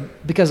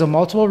because of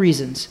multiple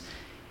reasons.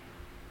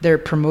 They're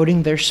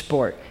promoting their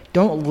sport.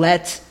 Don't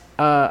let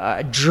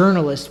a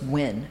journalist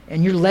win,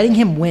 and you're letting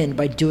him win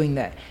by doing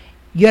that.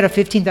 You had a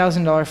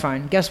 $15,000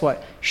 fine. Guess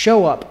what?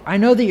 Show up. I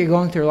know that you're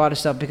going through a lot of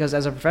stuff because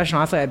as a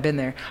professional athlete, I've been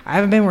there. I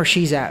haven't been where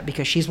she's at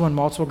because she's won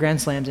multiple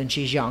Grand Slams and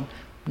she's young.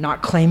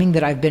 Not claiming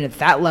that I've been at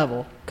that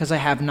level because I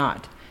have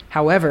not.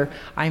 However,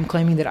 I'm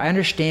claiming that I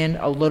understand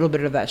a little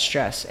bit of that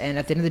stress. And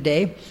at the end of the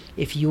day,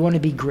 if you want to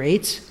be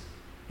great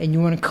and you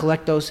want to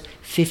collect those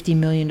 $50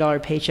 million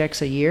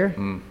paychecks a year,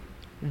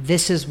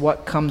 this is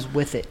what comes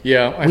with it.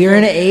 Yeah, We're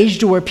in an age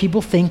to where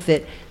people think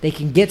that they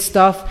can get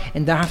stuff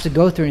and don't have to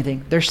go through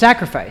anything. There's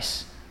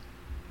sacrifice.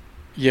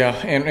 Yeah,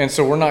 and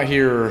so we're not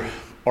here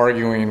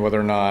arguing whether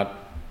or not,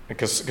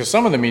 because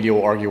some of the media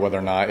will argue whether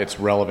or not it's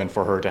relevant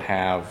for her to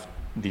have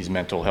these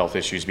mental health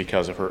issues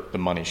because of the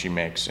money she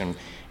makes and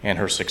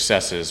her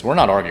successes. We're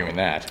not arguing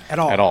that At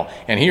all.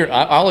 And here,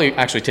 I'll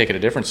actually take it a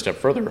different step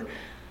further.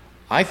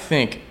 I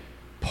think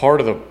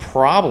part of the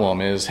problem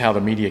is how the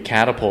media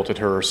catapulted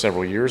her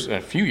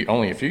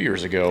only a few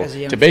years ago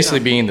to basically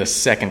being the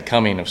second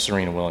coming of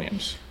Serena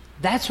Williams.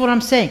 That's what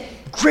I'm saying.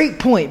 Great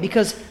point,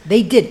 because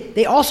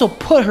they also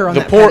put her on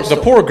that pedestal.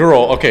 The poor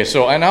girl. Okay,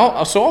 so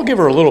I'll give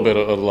her a little bit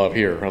of love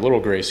here, a little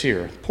grace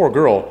here. Poor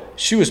girl,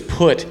 she was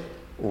put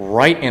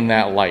right in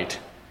that light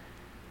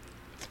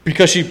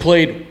because she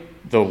played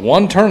the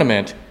one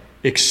tournament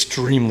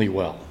extremely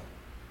well.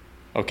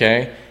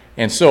 Okay,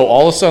 and so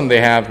all of a sudden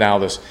they have now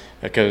this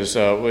because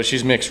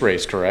she's mixed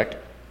race, correct?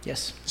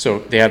 Yes. So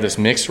they have this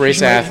mixed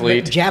race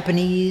athlete,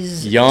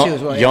 Japanese,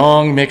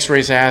 young mixed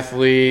race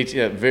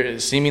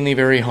athlete, seemingly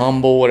very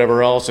humble,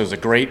 whatever else. It was a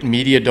great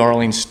media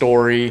darling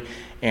story,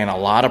 and a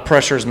lot of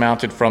pressure is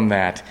mounted from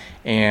that.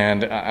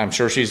 And I'm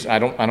sure I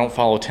don't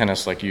follow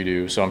tennis like you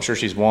do, so I'm sure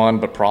she's won,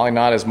 but probably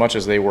not as much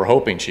as they were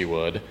hoping she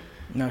would.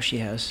 No, she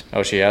has.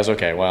 Oh, she has?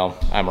 Okay, well,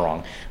 I'm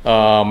wrong.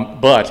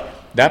 But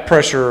that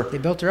pressure... They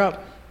built her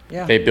up.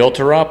 Yeah. They built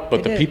her up,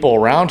 but the people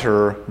around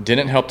her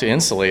didn't help to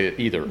insulate it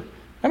either.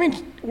 I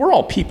mean, we're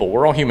all people.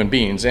 We're all human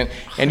beings. And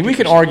we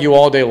can argue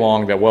all day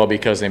long that, well,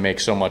 because they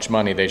make so much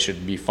money, they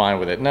should be fine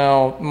with it.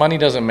 No, money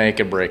doesn't make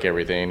or break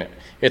everything.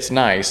 It's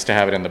nice to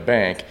have it in the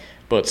bank,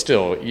 but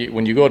still,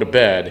 when you go to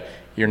bed,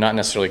 you're not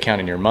necessarily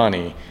counting your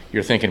money.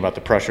 You're thinking about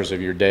the pressures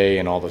of your day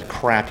and all the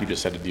crap you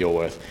just had to deal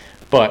with.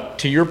 But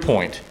to your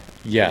point,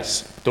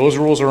 yes, those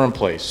rules are in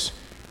place.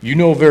 You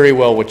know very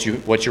well what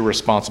your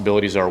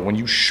responsibilities are when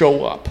you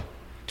show up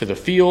to the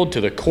field,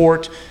 to the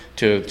court,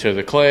 to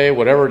the clay,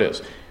 whatever it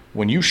is.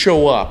 When you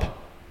show up,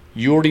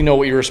 you already know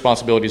what your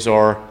responsibilities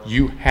are.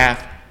 You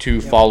have to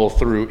follow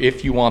through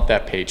if you want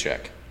that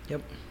paycheck.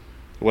 Yep.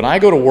 When I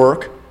go to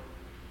work,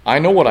 I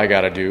know what I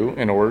got to do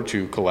in order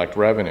to collect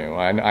revenue.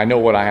 I know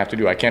what I have to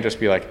do. I can't just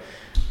be like,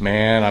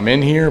 man, I'm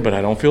in here, but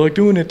I don't feel like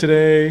doing it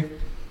today.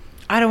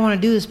 I don't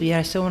want to do this, but yeah,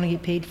 I still want to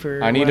get paid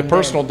for I need a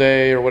personal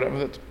day or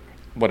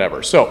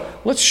whatever. So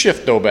let's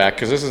shift, though, back,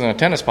 because this isn't a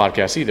tennis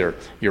podcast either.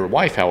 Your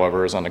wife,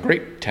 however, is on a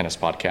great tennis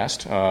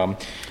podcast.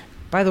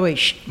 By the way,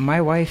 my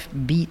wife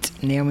beat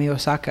Naomi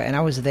Osaka, and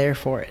I was there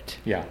for it.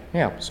 Yeah.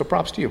 So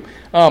props to you.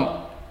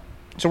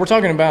 So we're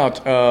talking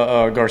about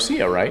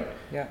Garcia, right?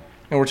 Yeah.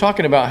 And we're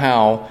talking about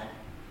how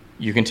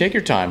you can take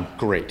your time.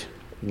 Great.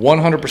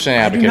 100%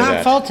 advocate of that. I do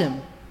not fault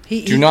him.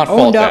 He not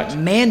fault that.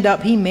 Manned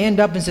up. He manned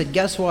up and said,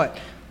 guess what?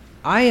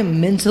 I am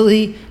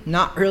mentally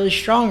not really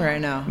strong right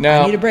now.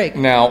 I need a break.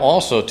 Now,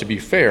 also, to be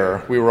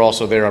fair, we were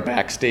also there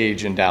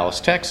backstage in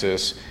Dallas,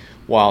 Texas,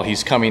 while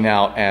he's coming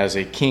out as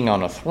a king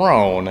on a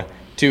throne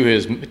to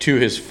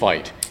his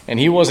fight. And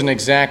he wasn't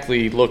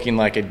exactly looking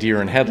like a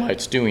deer in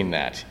headlights doing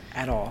that.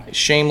 At all.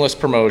 Shameless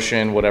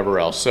promotion, whatever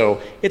else. So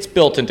it's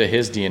built into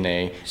his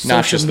DNA,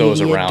 not just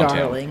those around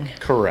him.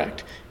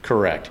 Correct.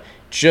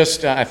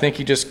 I think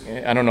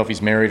I don't know if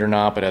he's married or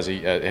not, but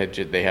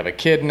they have a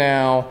kid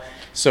now.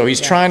 So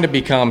he's trying to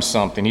become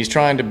something. He's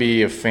trying to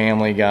be a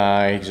family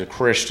guy. He's a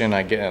Christian,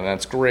 I get, and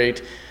that's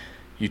great.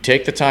 You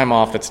take the time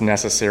off that's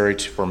necessary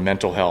for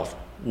mental health.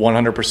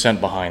 100%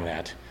 behind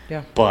that.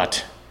 Yeah.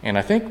 But, and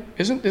I think,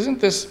 is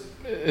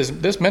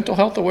this Mental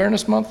Health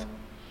Awareness Month?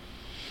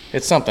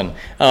 It's something.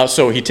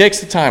 So he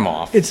takes the time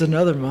off. It's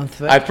another month.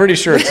 But... I'm pretty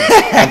sure it's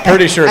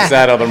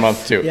that other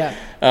month too. Yeah.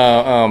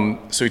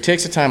 So he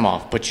takes the time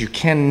off, but you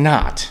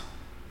cannot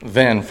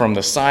then from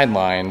the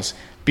sidelines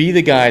be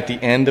the guy at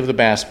the end of the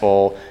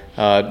basketball,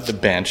 the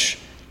bench,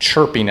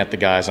 chirping at the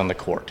guys on the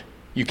court.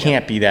 You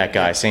can't be that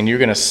guy saying you're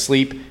going to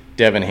sleep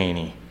Devin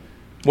Haney.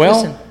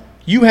 Well, Listen.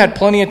 you had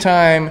plenty of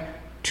time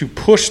to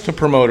push the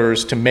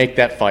promoters to make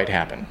that fight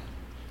happen.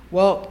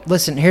 Well,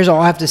 listen, here's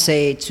all I have to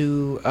say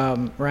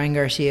to Ryan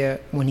Garcia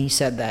when he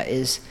said that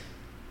is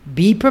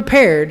be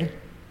prepared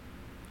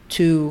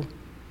to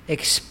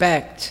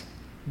expect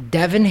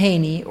Devin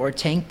Haney or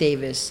Tank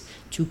Davis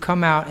to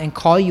come out and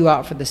call you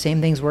out for the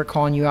same things we're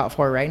calling you out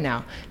for right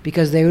now,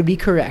 because they would be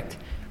correct.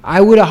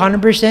 I would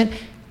 100%,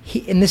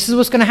 and this is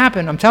what's going to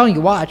happen. I'm telling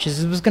you, watch. This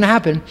is what's going to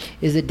happen,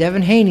 is that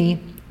Devin Haney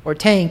or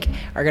Tank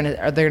are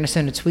they going to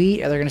send a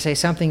tweet, or they're going to say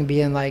something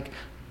being like,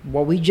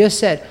 what we just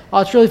said. Oh,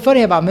 it's really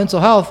funny about mental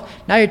health.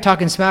 Now you're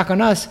talking smack on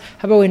us.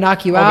 How about we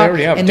knock you out?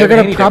 And they're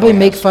going to probably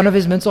make fun of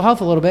his mental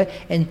health a little bit.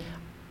 And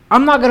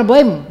I'm not going to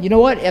blame him. You know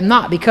what? I'm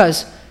not,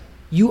 because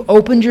you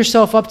opened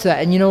yourself up to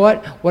that. And you know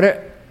what?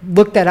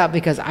 Look that up,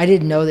 because I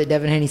didn't know that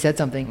Devin Haney said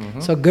something.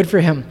 Mm-hmm. So good for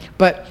him.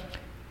 But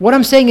what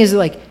I'm saying is,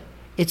 like,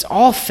 it's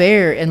all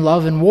fair in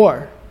love and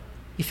war.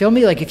 You feel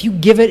me? Like, if you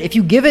give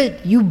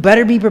it, you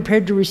better be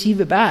prepared to receive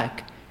it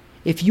back.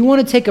 If you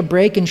want to take a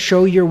break and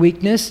show your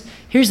weakness,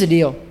 here's the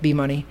deal,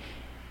 B-Money.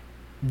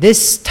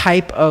 This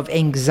type of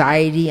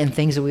anxiety and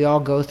things that we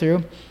all go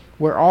through,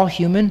 we're all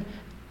human.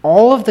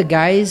 All of the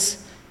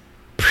guys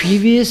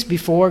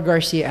before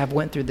Garcia have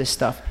went through this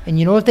stuff. And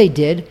you know what they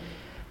did?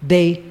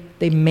 They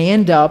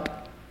manned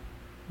up,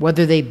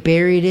 whether they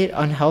buried it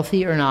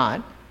unhealthy or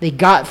not. They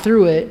got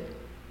through it,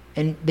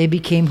 and they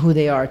became who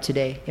they are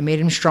today. It made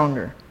them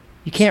stronger.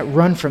 You can't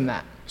run from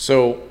that.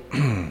 So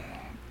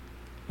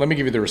let me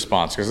give you the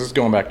response, because this is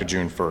going back to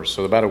June 1st,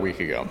 so about a week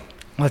ago.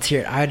 Let's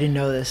hear it. I didn't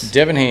know this.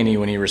 Devin Haney,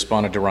 when he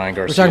responded to Ryan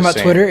Garcia, we're talking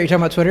about Twitter? Are you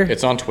talking about Twitter?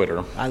 It's on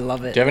Twitter. I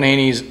love it. Devin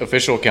Haney's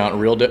official account,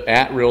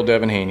 at Real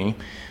Devin Haney.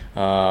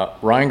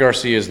 Ryan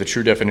Garcia is the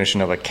true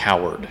definition of a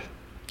coward.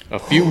 A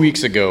few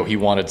weeks ago, he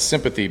wanted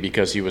sympathy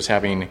because he was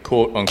having,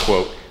 quote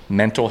unquote,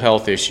 mental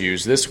health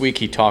issues. This week,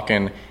 he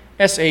talking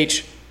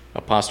SH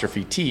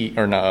apostrophe T,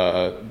 or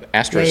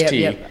asterisk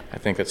T. Yep. I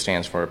think that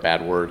stands for a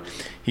bad word.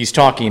 He's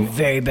talking.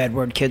 Very bad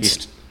word, kids.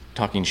 He's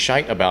talking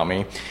shite about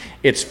me.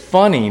 It's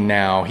funny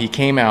now, he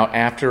came out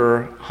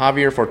after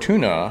Javier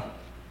Fortuna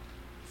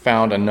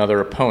found another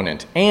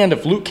opponent. And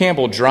if Luke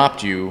Campbell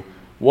dropped you,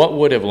 what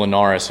would have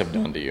Linares have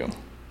done to you?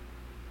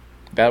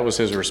 That was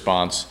his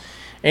response.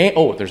 And,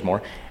 there's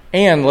more.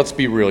 And let's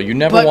be real, you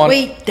never want.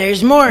 Wait,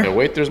 there's more. Yeah,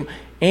 wait, there's.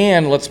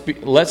 And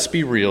let's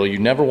be real, you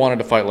never wanted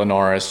to fight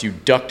Linares. You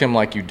ducked him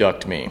like you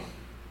ducked me.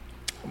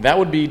 That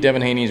would be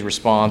Devin Haney's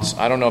response.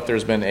 I don't know if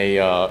there's been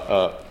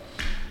a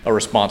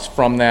response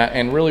from that.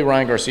 And really,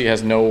 Ryan Garcia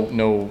has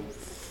no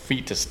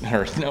feet to,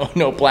 or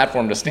no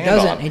platform to stand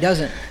on. He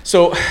doesn't.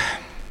 So,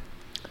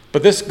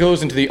 but this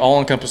goes into the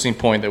all-encompassing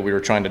point that we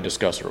were trying to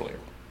discuss earlier,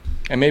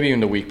 and maybe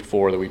even the week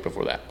before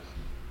that.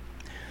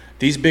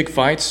 These big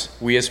fights,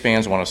 we as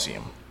fans want to see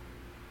them.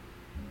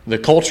 The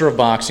culture of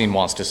boxing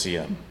wants to see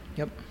them.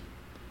 Yep.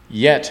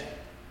 Yet,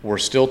 we're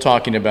still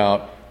talking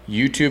about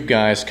YouTube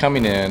guys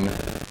coming in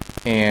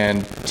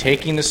and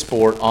taking the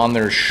sport on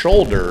their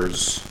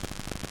shoulders.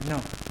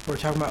 No, we're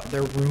talking about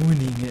they're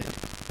ruining it.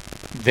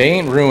 They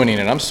ain't ruining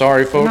it. I'm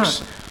sorry,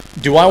 folks.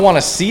 Do I want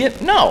to see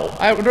it? No.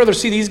 I would rather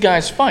see these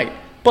guys fight.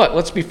 But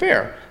let's be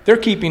fair. They're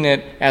keeping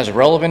it as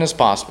relevant as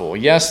possible.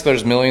 Yes,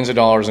 there's millions of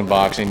dollars in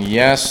boxing.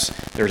 Yes,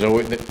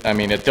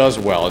 it does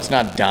well. It's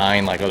not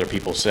dying like other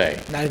people say.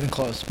 Not even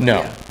close. No.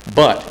 Yeah.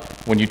 But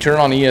when you turn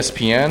on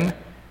ESPN,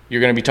 you're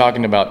going to be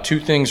talking about two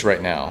things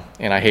right now,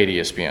 and I hate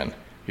ESPN.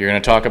 You're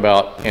going to talk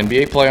about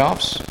NBA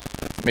playoffs,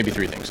 maybe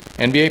three things.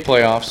 NBA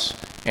playoffs,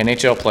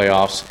 NHL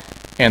playoffs,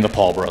 and the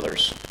Paul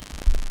brothers.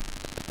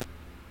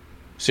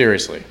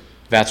 Seriously,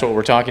 that's what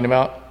we're talking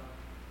about?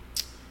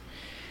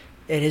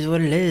 It is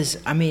what it is.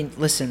 I mean,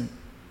 listen,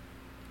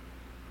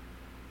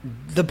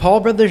 the Paul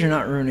brothers are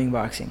not ruining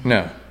boxing.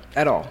 No.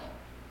 At all.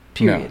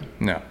 Period.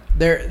 No.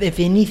 If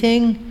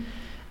anything,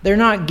 they're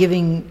not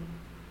giving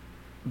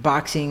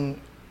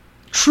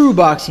true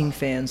boxing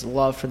fans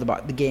love for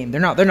the game.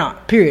 They're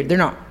not. Period. They're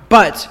not.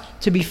 But,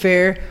 to be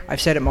fair, I've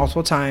said it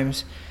multiple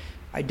times,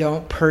 I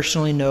don't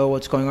personally know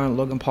what's going on at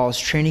Logan Paul's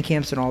training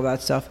camps and all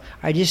that stuff.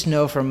 I just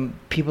know from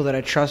people that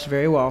I trust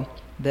very well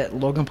that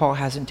Logan Paul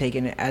hasn't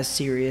taken it as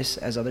serious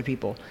as other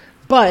people.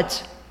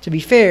 But, to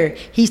be fair,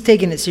 he's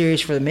taken it serious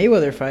for the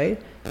Mayweather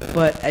fight.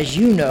 But as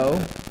you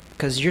know,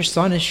 because your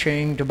son is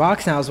training to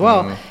box now as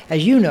well,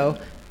 as you know,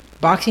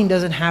 boxing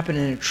doesn't happen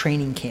in a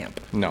training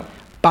camp. No.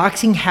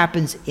 Boxing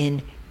happens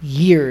in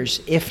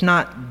years, if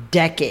not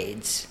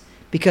decades.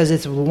 Because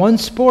it's one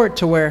sport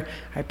to where,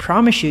 I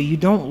promise you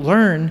don't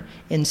learn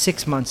in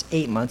 6 months,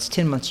 8 months,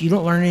 10 months. You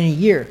don't learn in a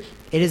year.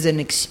 It is an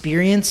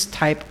experience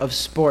type of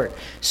sport.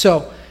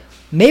 So,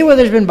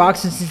 Mayweather's been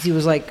boxing since he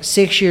was like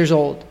 6 years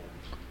old.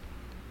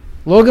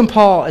 Logan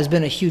Paul has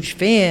been a huge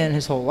fan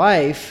his whole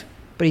life,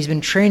 but he's been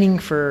training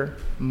for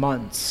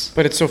months.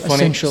 But it's so funny.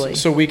 Essentially.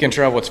 So we can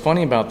travel. What's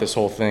funny about this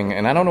whole thing,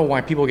 and I don't know why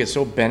people get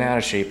so bent out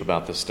of shape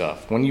about this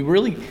stuff. When you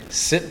really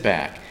sit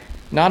back,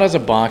 not as a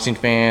boxing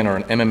fan or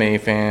an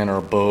MMA fan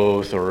or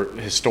both or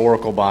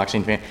historical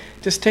boxing fan.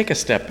 Just take a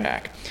step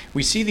back.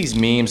 We see these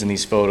memes and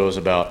these photos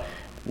about,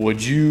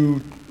 would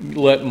you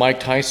let Mike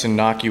Tyson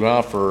knock you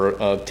out for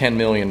 $10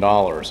 million?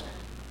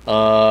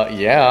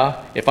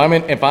 Yeah. If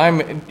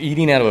I'm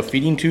eating out of a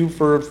feeding tube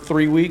for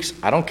 3 weeks,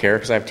 I don't care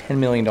because I have $10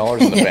 million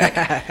in the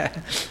bank.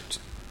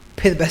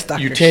 Pay the best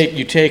doctors.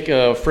 You take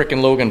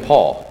frickin' Logan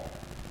Paul.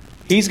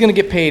 He's going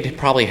to get paid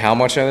probably how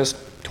much out of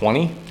this?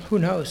 20? Who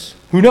knows?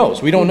 Who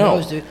knows? We don't know. Who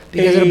knows, dude?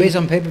 Because it'll be based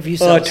on pay-per-view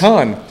sales. A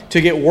ton to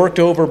get worked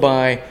over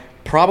by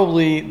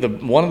probably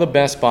one of the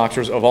best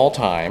boxers of all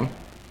time.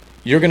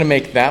 You're going to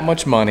make that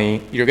much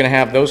money. You're going to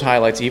have those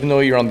highlights, even though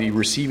you're on the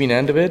receiving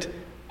end of it.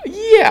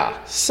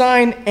 Yeah,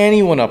 sign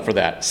anyone up for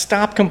that.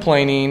 Stop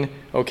complaining,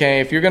 okay?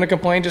 If you're going to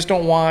complain, just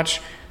don't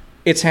watch.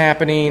 It's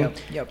happening.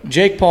 Yep.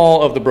 Jake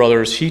Paul of the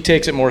brothers, he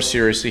takes it more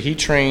seriously. He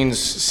trains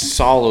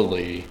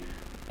solidly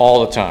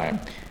all the time.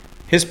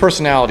 His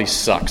personality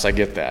sucks, I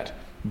get that.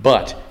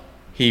 But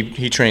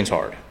he trains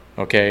hard,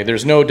 okay?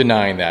 There's no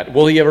denying that.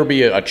 Will he ever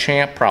be a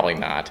champ? Probably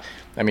not.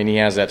 I mean, he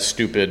has that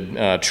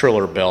stupid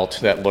Triller belt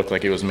that looked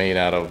like it was made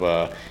out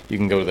of, you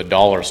can go to the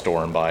dollar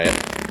store and buy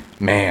it.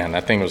 Man,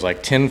 that thing was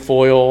like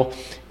tinfoil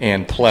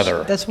and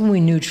pleather. That's when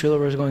we knew Triller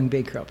was going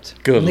bankrupt.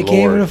 Good Lord. They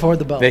can't even afford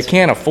the belt. They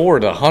can't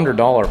afford a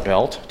 $100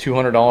 belt,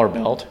 $200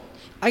 belt.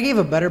 I gave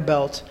a better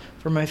belt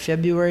for my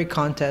February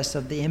contest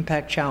of the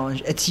Impact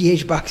Challenge at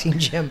CH Boxing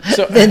Gym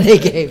than they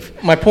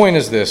gave. My point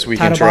is this, we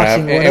can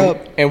Boxing,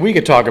 and we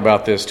could talk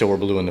about this till we're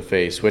blue in the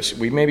face, which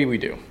maybe we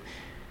do.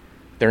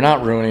 They're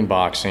not ruining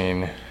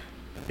boxing.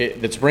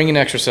 It's bringing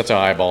extra sets of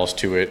eyeballs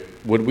to it.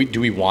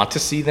 Do we want to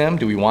see them?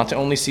 Do we want to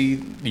only see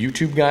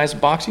YouTube guys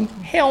boxing?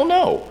 Hell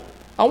no.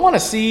 I want to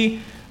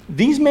see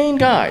these main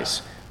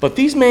guys. But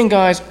these main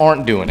guys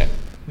aren't doing it.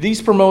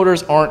 These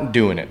promoters aren't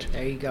doing it.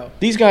 There you go.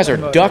 These guys are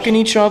ducking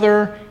each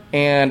other,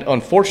 and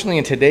unfortunately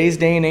in today's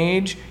day and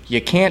age,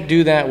 you can't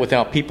do that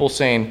without people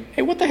saying,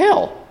 hey, what the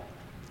hell?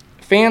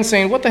 Fans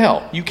saying, what the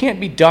hell? You can't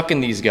be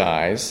ducking these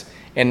guys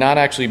and not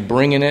actually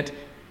bringing it.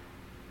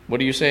 What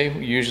do you say?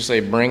 You usually say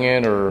bring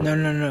it or...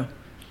 No.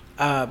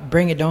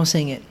 Bring it, don't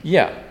sing it.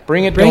 Yeah,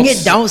 bring it,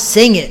 don't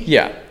sing it.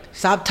 Yeah.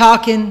 Stop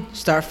talking,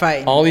 start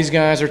fighting. All these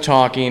guys are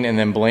talking and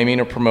then blaming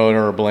a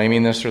promoter or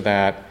blaming this or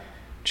that.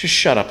 Just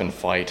shut up and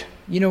fight.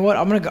 You know what?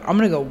 I'm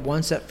gonna go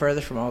one step further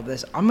from all of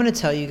this. I'm gonna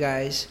tell you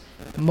guys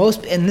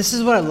and this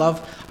is what I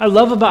love. I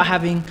love about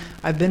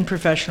I've been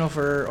professional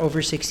for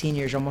over 16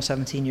 years, almost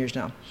 17 years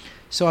now.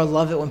 So I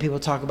love it when people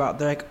talk about,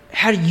 they're like,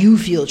 how do you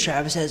feel,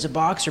 Travis, as a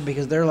boxer?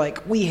 Because they're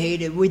like, we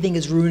hate it. We think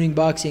it's ruining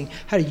boxing.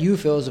 How do you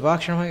feel as a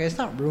boxer? I'm like, it's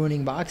not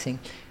ruining boxing.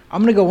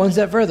 I'm going to go one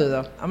step further,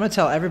 though. I'm going to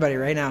tell everybody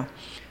right now.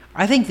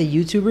 I think the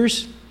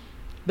YouTubers,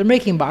 they're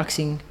making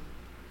boxing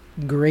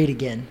great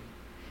again.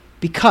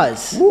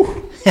 Because,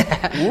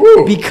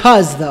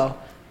 because though,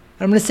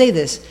 I'm going to say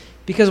this,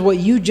 because what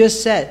you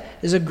just said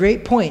is a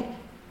great point.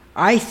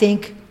 I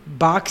think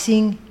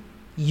boxing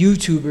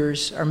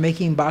YouTubers are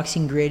making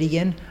boxing great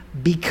again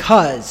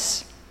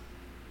because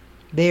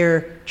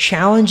they're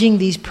challenging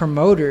these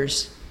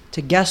promoters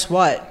to, guess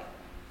what?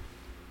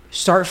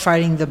 Start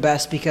fighting the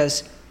best,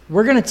 because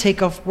we're going to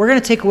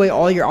take away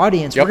all your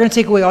audience. Yep. We're going to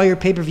take away all your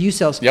pay-per-view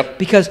sales. Yep.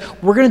 Because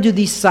we're going to do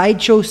these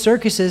sideshow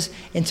circuses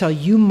until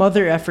you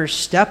mother effers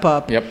step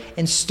up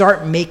and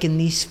start making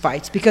these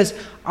fights. Because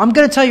I'm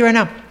going to tell you right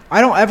now,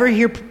 I don't ever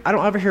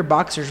hear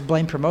boxers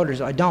blame promoters.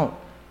 I don't.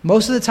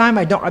 Most of the time,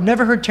 I don't. I've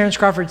never heard Terrence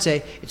Crawford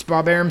say it's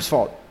Bob Arum's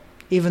fault.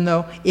 Even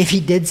though if he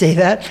did say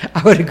that,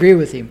 I would agree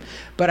with him.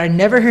 But I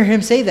never hear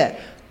him say that.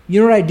 You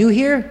know what I do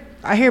hear?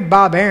 I hear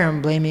Bob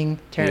Arum blaming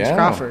Terrence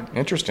Crawford.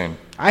 Interesting.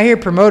 I hear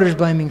promoters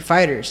blaming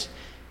fighters.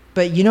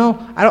 But, I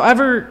don't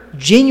ever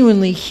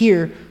genuinely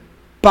hear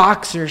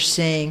boxers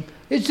saying,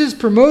 it's just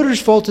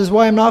promoters' fault is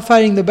why I'm not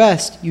fighting the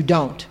best. You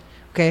don't.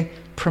 Okay?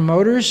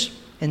 Promoters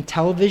and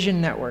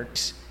television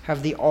networks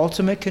have the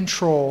ultimate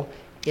control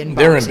in boxing.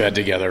 They're in bed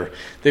together.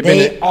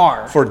 They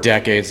are. For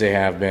decades they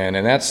have been.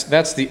 And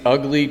that's the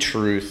ugly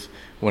truth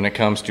when it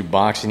comes to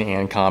boxing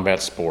and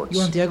combat sports.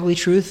 You want the ugly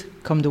truth?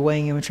 Come to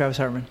Weighing In with Travis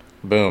Hartman.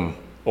 Boom.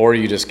 Or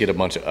you just get a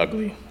bunch of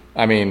ugly.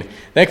 I mean,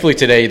 thankfully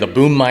today the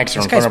boom mics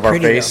are in front of our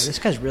face. This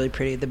guy's really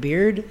pretty. The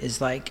beard is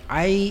like,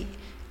 I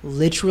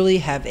literally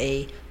have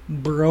a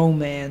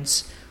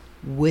bromance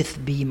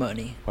with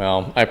B-Money.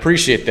 Well, I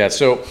appreciate that.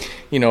 So,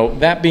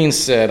 that being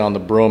said, on the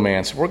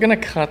bromance, we're going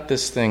to cut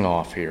this thing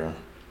off here.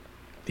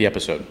 The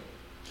episode.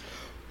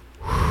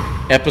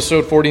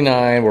 Episode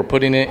 49, we're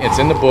putting it, it's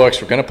in the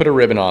books. We're going to put a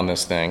ribbon on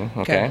this thing,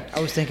 okay? I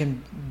was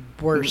thinking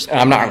worse.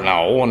 I'm not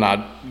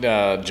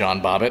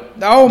John Bobbitt.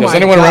 Oh, Does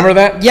anyone remember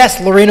that?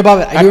 Yes, Lorena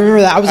Bobbitt. I do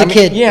remember that. I was a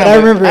kid, yeah, but I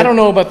remember I don't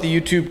know about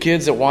the YouTube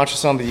kids that watch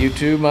us on the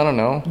YouTube. I don't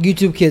know.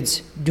 YouTube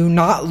kids, do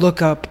not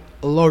look up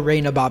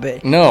Lorena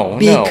Bobbitt. No.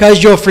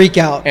 Because you'll freak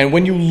out. And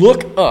when you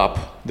look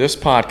up this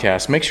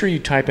podcast, make sure you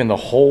type in the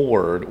whole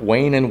word,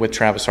 Weighing In with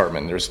Travis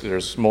Hartman.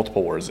 There's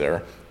multiple words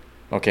there.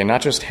 Okay,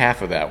 not just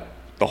half of that.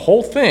 The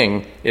whole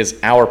thing is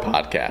our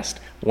podcast,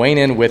 Weighing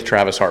In with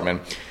Travis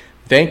Hartman.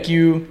 Thank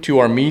you to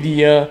our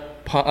media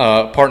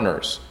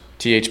partners,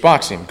 TH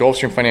Boxing,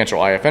 Gulfstream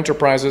Financial, IF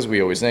Enterprises.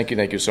 We always thank you.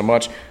 Thank you so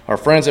much. Our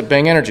friends at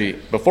Bang Energy.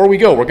 Before we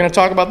go, we're going to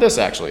talk about this,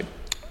 actually.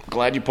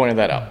 Glad you pointed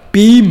that out.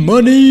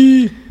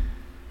 B-Money.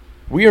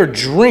 We are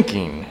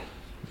drinking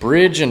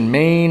Bridge and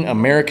Maine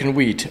American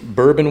Wheat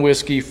Bourbon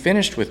Whiskey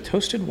finished with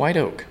toasted white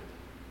oak.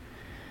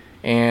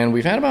 And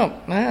we've had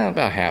about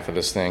half of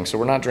this thing, so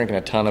we're not drinking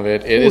a ton of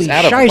it. It is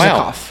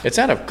it's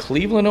out of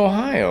Cleveland,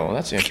 Ohio.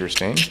 That's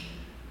interesting.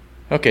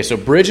 Okay, so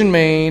Bridge and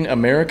Maine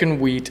American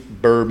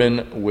Wheat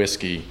Bourbon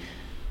Whiskey.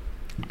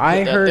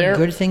 I heard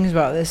good things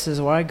about this, is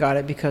why I got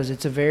it, because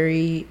it's a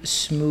very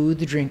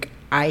smooth drink,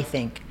 I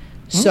think.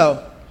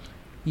 So,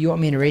 you want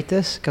me to rate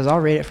this? Because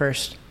I'll rate it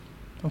first.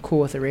 I'm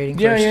cool with the rating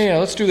first. Yeah.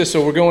 Let's do this.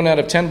 So we're going out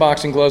of 10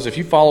 boxing gloves. If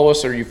you follow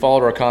us or you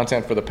followed our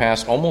content for the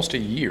past almost a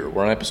year,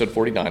 we're on episode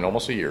 49,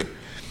 almost a year.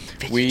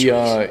 By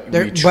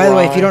the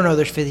way, if you don't know,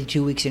 there's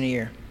 52 weeks in a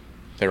year.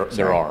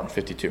 There are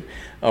 52.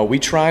 We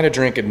try to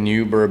drink a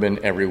new bourbon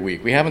every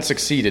week. We haven't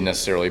succeeded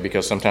necessarily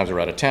because sometimes we're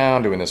out of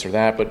town doing this or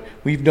that, but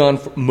we've done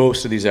for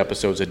most of these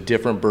episodes a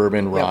different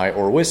bourbon, rye,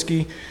 or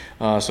whiskey.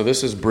 So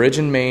this is Bridge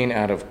and Maine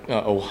out of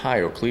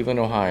Ohio, Cleveland,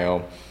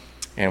 Ohio,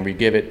 and we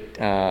give it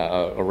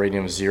a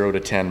rating of 0 to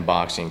 10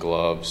 boxing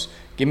gloves.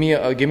 Give me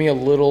a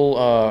little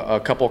a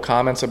couple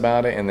comments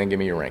about it, and then give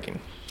me your ranking.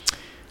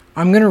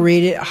 I'm gonna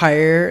rate it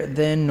higher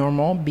than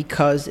normal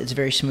because it's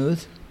very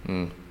smooth.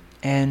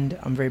 And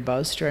I'm very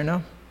buzzed right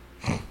now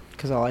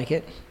because I like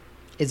it.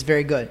 It's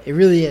very good. It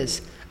really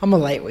is. I'm a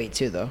lightweight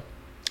too, though.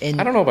 And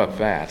I don't know about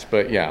that,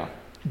 but yeah.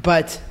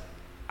 But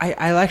I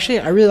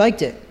really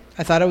liked it.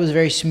 I thought it was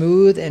very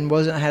smooth and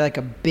had like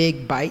a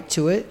big bite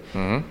to it.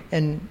 Mm-hmm.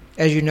 And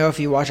as you know, if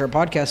you watch our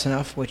podcast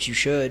enough, which you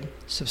should,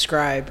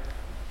 subscribe.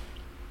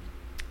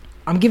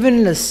 I'm giving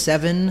it a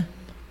 7.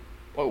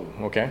 Oh,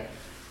 okay.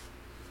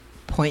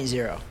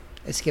 0.0.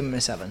 Let's give him a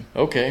 7.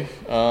 Okay.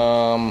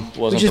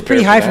 Which is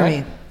pretty high for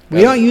me.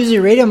 We don't usually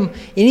rate them.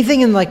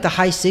 Anything in like the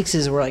high 6s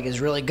is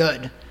really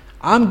good.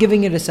 I'm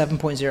giving it a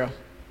 7.0.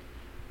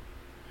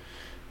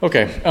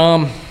 Okay.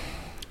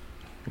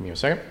 Give me a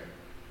second.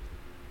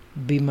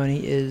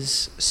 B-Money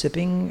is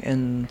sipping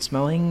and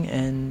smelling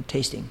and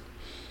tasting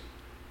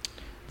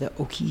the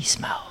oaky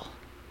smell.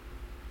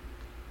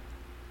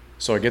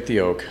 So I get the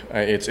oak.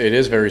 It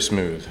is very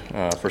smooth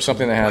for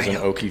something that has an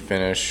oaky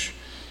finish,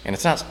 and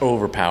it's not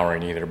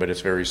overpowering either, but it's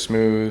very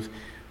smooth.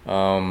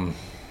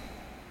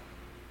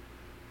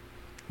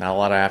 Not a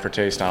lot of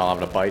aftertaste, not a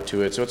lot of a bite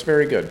to it, so it's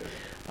very good.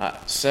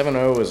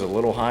 7.0 is a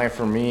little high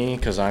for me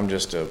because I'm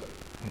just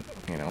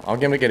I'll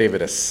give it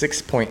a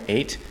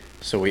 6.8,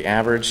 so we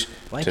average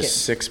to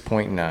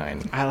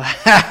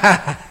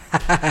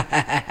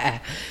 6.9.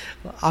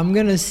 I'm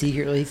going to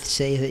secretly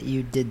say that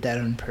you did that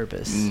on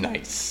purpose.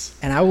 Nice.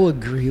 And I will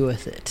agree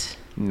with it.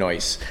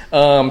 Nice.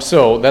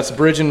 So that's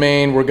Bridge and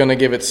Maine. We're going to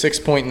give it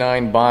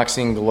 6.9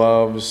 boxing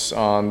gloves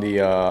on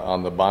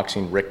the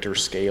boxing Richter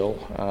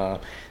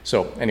scale.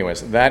 So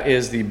anyways, that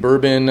is the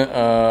bourbon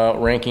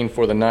ranking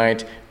for the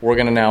night. We're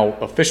going to now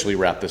officially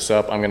wrap this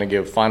up. I'm going to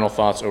give final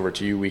thoughts over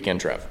to you, Weekend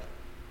Trev.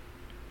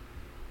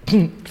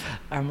 I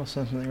almost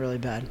said something really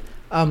bad.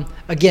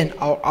 Again,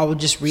 I'll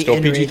just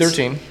reiterate. Still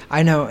PG-13.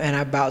 I know, and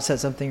I about said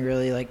something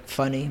really like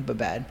funny but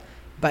bad.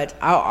 But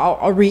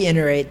I'll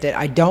reiterate that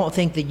I don't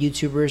think that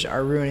YouTubers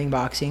are ruining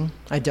boxing.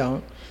 I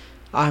don't.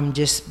 I'm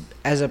just,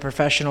 as a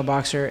professional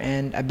boxer,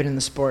 and I've been in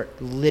the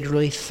sport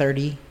literally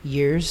 30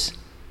 years,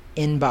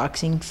 in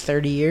boxing,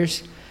 30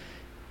 years.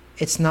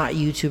 It's not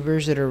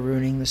YouTubers that are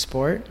ruining the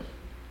sport.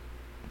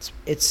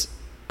 It's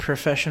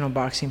professional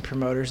boxing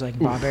promoters like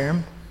Bob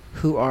Arum,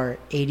 who are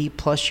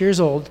 80-plus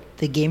years old.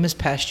 The game has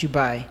passed you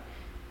by.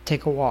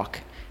 Take a walk.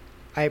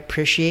 I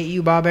appreciate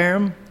you, Bob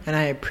Arum, and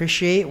I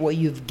appreciate what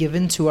you've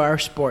given to our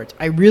sport.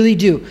 I really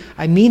do.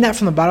 I mean that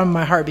from the bottom of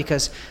my heart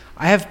because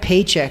I have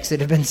paychecks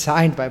that have been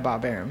signed by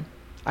Bob Arum.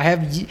 I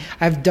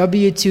have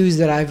W-2s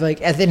that I've,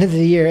 like, at the end of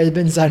the year, have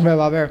been signed by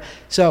Bob Arum.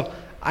 So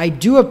I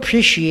do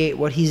appreciate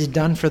what he's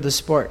done for the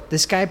sport.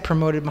 This guy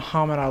promoted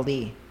Muhammad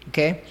Ali,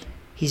 okay?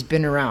 He's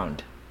been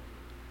around.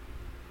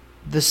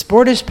 The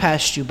sport has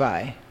passed you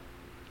by,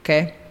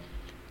 okay?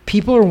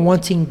 People are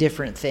wanting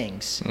different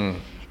things.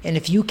 And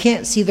if you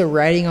can't see the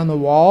writing on the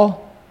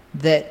wall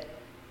that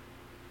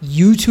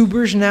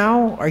YouTubers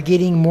now are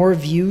getting more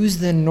views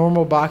than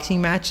normal boxing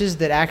matches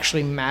that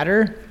actually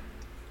matter,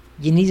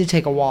 you need to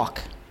take a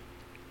walk.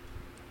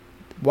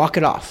 Walk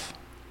it off.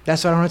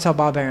 That's what I want to tell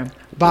Bob Arum.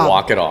 Bob,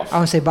 walk it off. I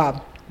want to say,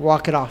 Bob,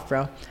 walk it off,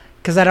 bro.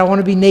 Because I don't want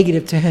to be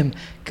negative to him.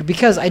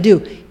 Because I do.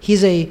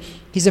 He's a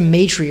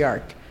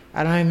matriarch.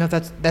 I don't even know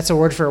if that's a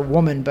word for a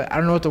woman, but I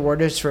don't know what the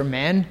word is for a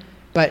man.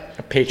 But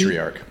a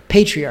patriarch.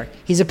 Patriarch.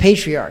 He's a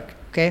patriarch,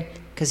 okay?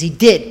 Because he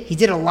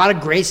did a lot of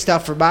great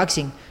stuff for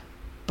boxing.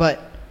 But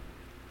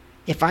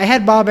if I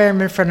had Bob Arum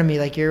in front of me,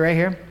 like you're right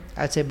here,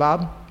 I'd say,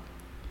 Bob,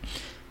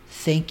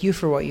 thank you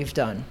for what you've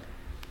done.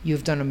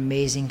 You've done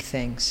amazing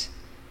things.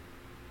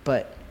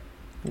 But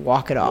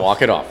walk it off.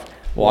 Walk it off.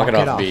 Walk it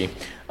off, B.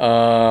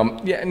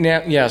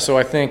 So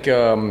I think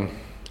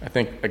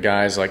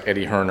guys like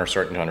Eddie Hearn are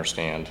starting to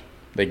understand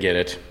they get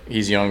it.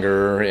 He's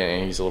younger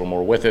and he's a little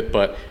more with it,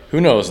 but who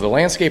knows? The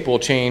landscape will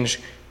change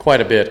quite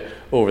a bit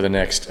over the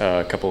next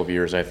couple of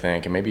years, I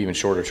think, and maybe even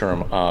shorter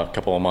term,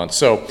 couple of months.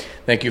 So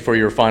thank you for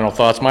your final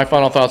thoughts. My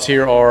final thoughts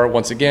here are,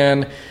 once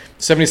again,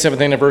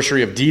 77th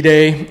anniversary of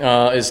D-Day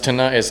is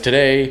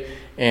today,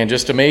 and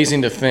just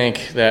amazing to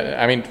think that,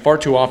 I mean, far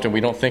too often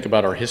we don't think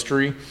about our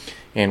history,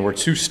 and we're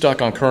too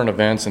stuck on current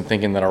events and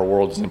thinking that our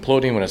world is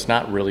imploding when it's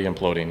not really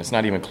imploding. It's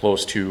not even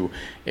close to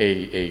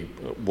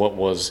what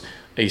was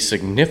a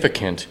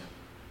significant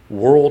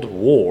world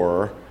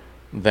war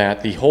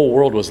that the whole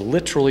world was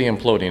literally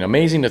imploding.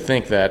 Amazing to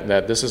think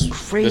that this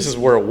is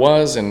where it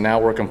was, and now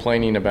we're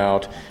complaining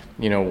about,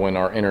 when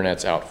our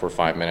internet's out for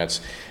 5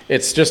 minutes.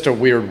 It's just a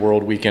weird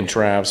world weekend,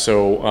 Trav.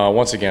 So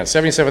once again,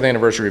 77th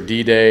anniversary of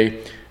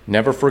D-Day.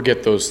 Never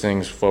forget those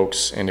things,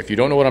 folks. And if you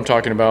don't know what I'm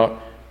talking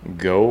about,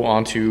 go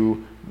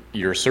onto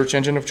your search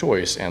engine of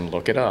choice and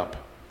look it up.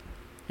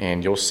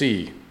 And you'll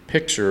see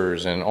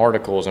pictures and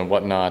articles and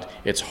whatnot.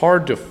 It's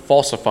hard to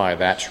falsify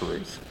that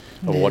truth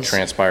of what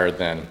transpired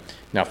then.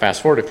 Now,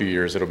 fast forward a few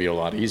years, it'll be a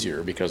lot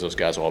easier because those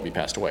guys will all be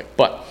passed away.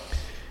 But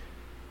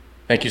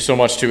thank you so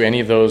much to any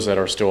of those that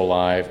are still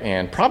alive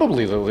and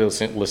probably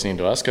listening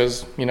to us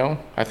because,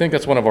 I think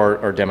that's one of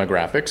our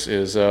demographics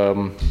is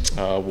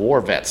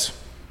war vets.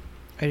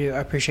 I do. I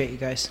appreciate you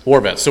guys. War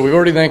vets. So we've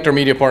already thanked our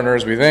media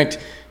partners. We thanked,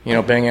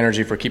 Bang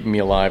Energy for keeping me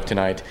alive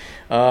tonight.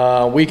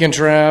 Weekend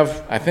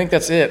Trav, I think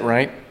that's it,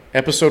 right?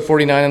 Episode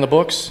 49 in the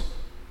books.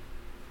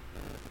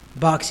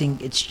 Boxing,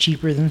 it's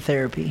cheaper than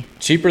therapy.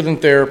 Cheaper than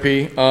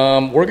therapy.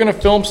 We're going to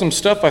film some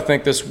stuff, I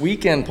think, this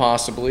weekend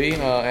possibly,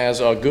 as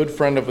a good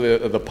friend of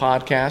the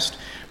podcast,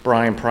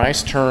 Brian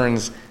Price,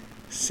 turns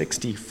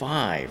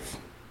 65.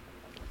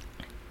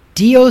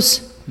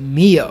 Dios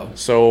mio.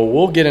 So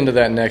we'll get into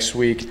that next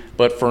week.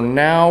 But for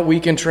now,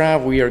 Weekend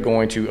Trav, we are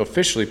going to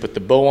officially put the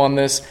bow on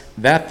this.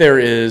 That there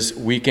is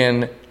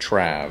Weekend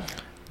Trav.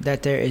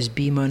 That there is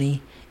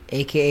B-Money,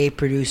 a.k.a.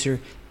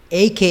 producer,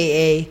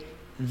 a.k.a.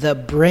 the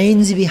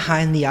brains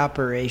behind the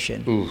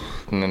operation. Ooh,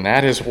 and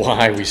that is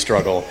why we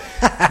struggle.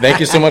 Thank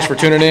you so much for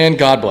tuning in.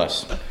 God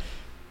bless.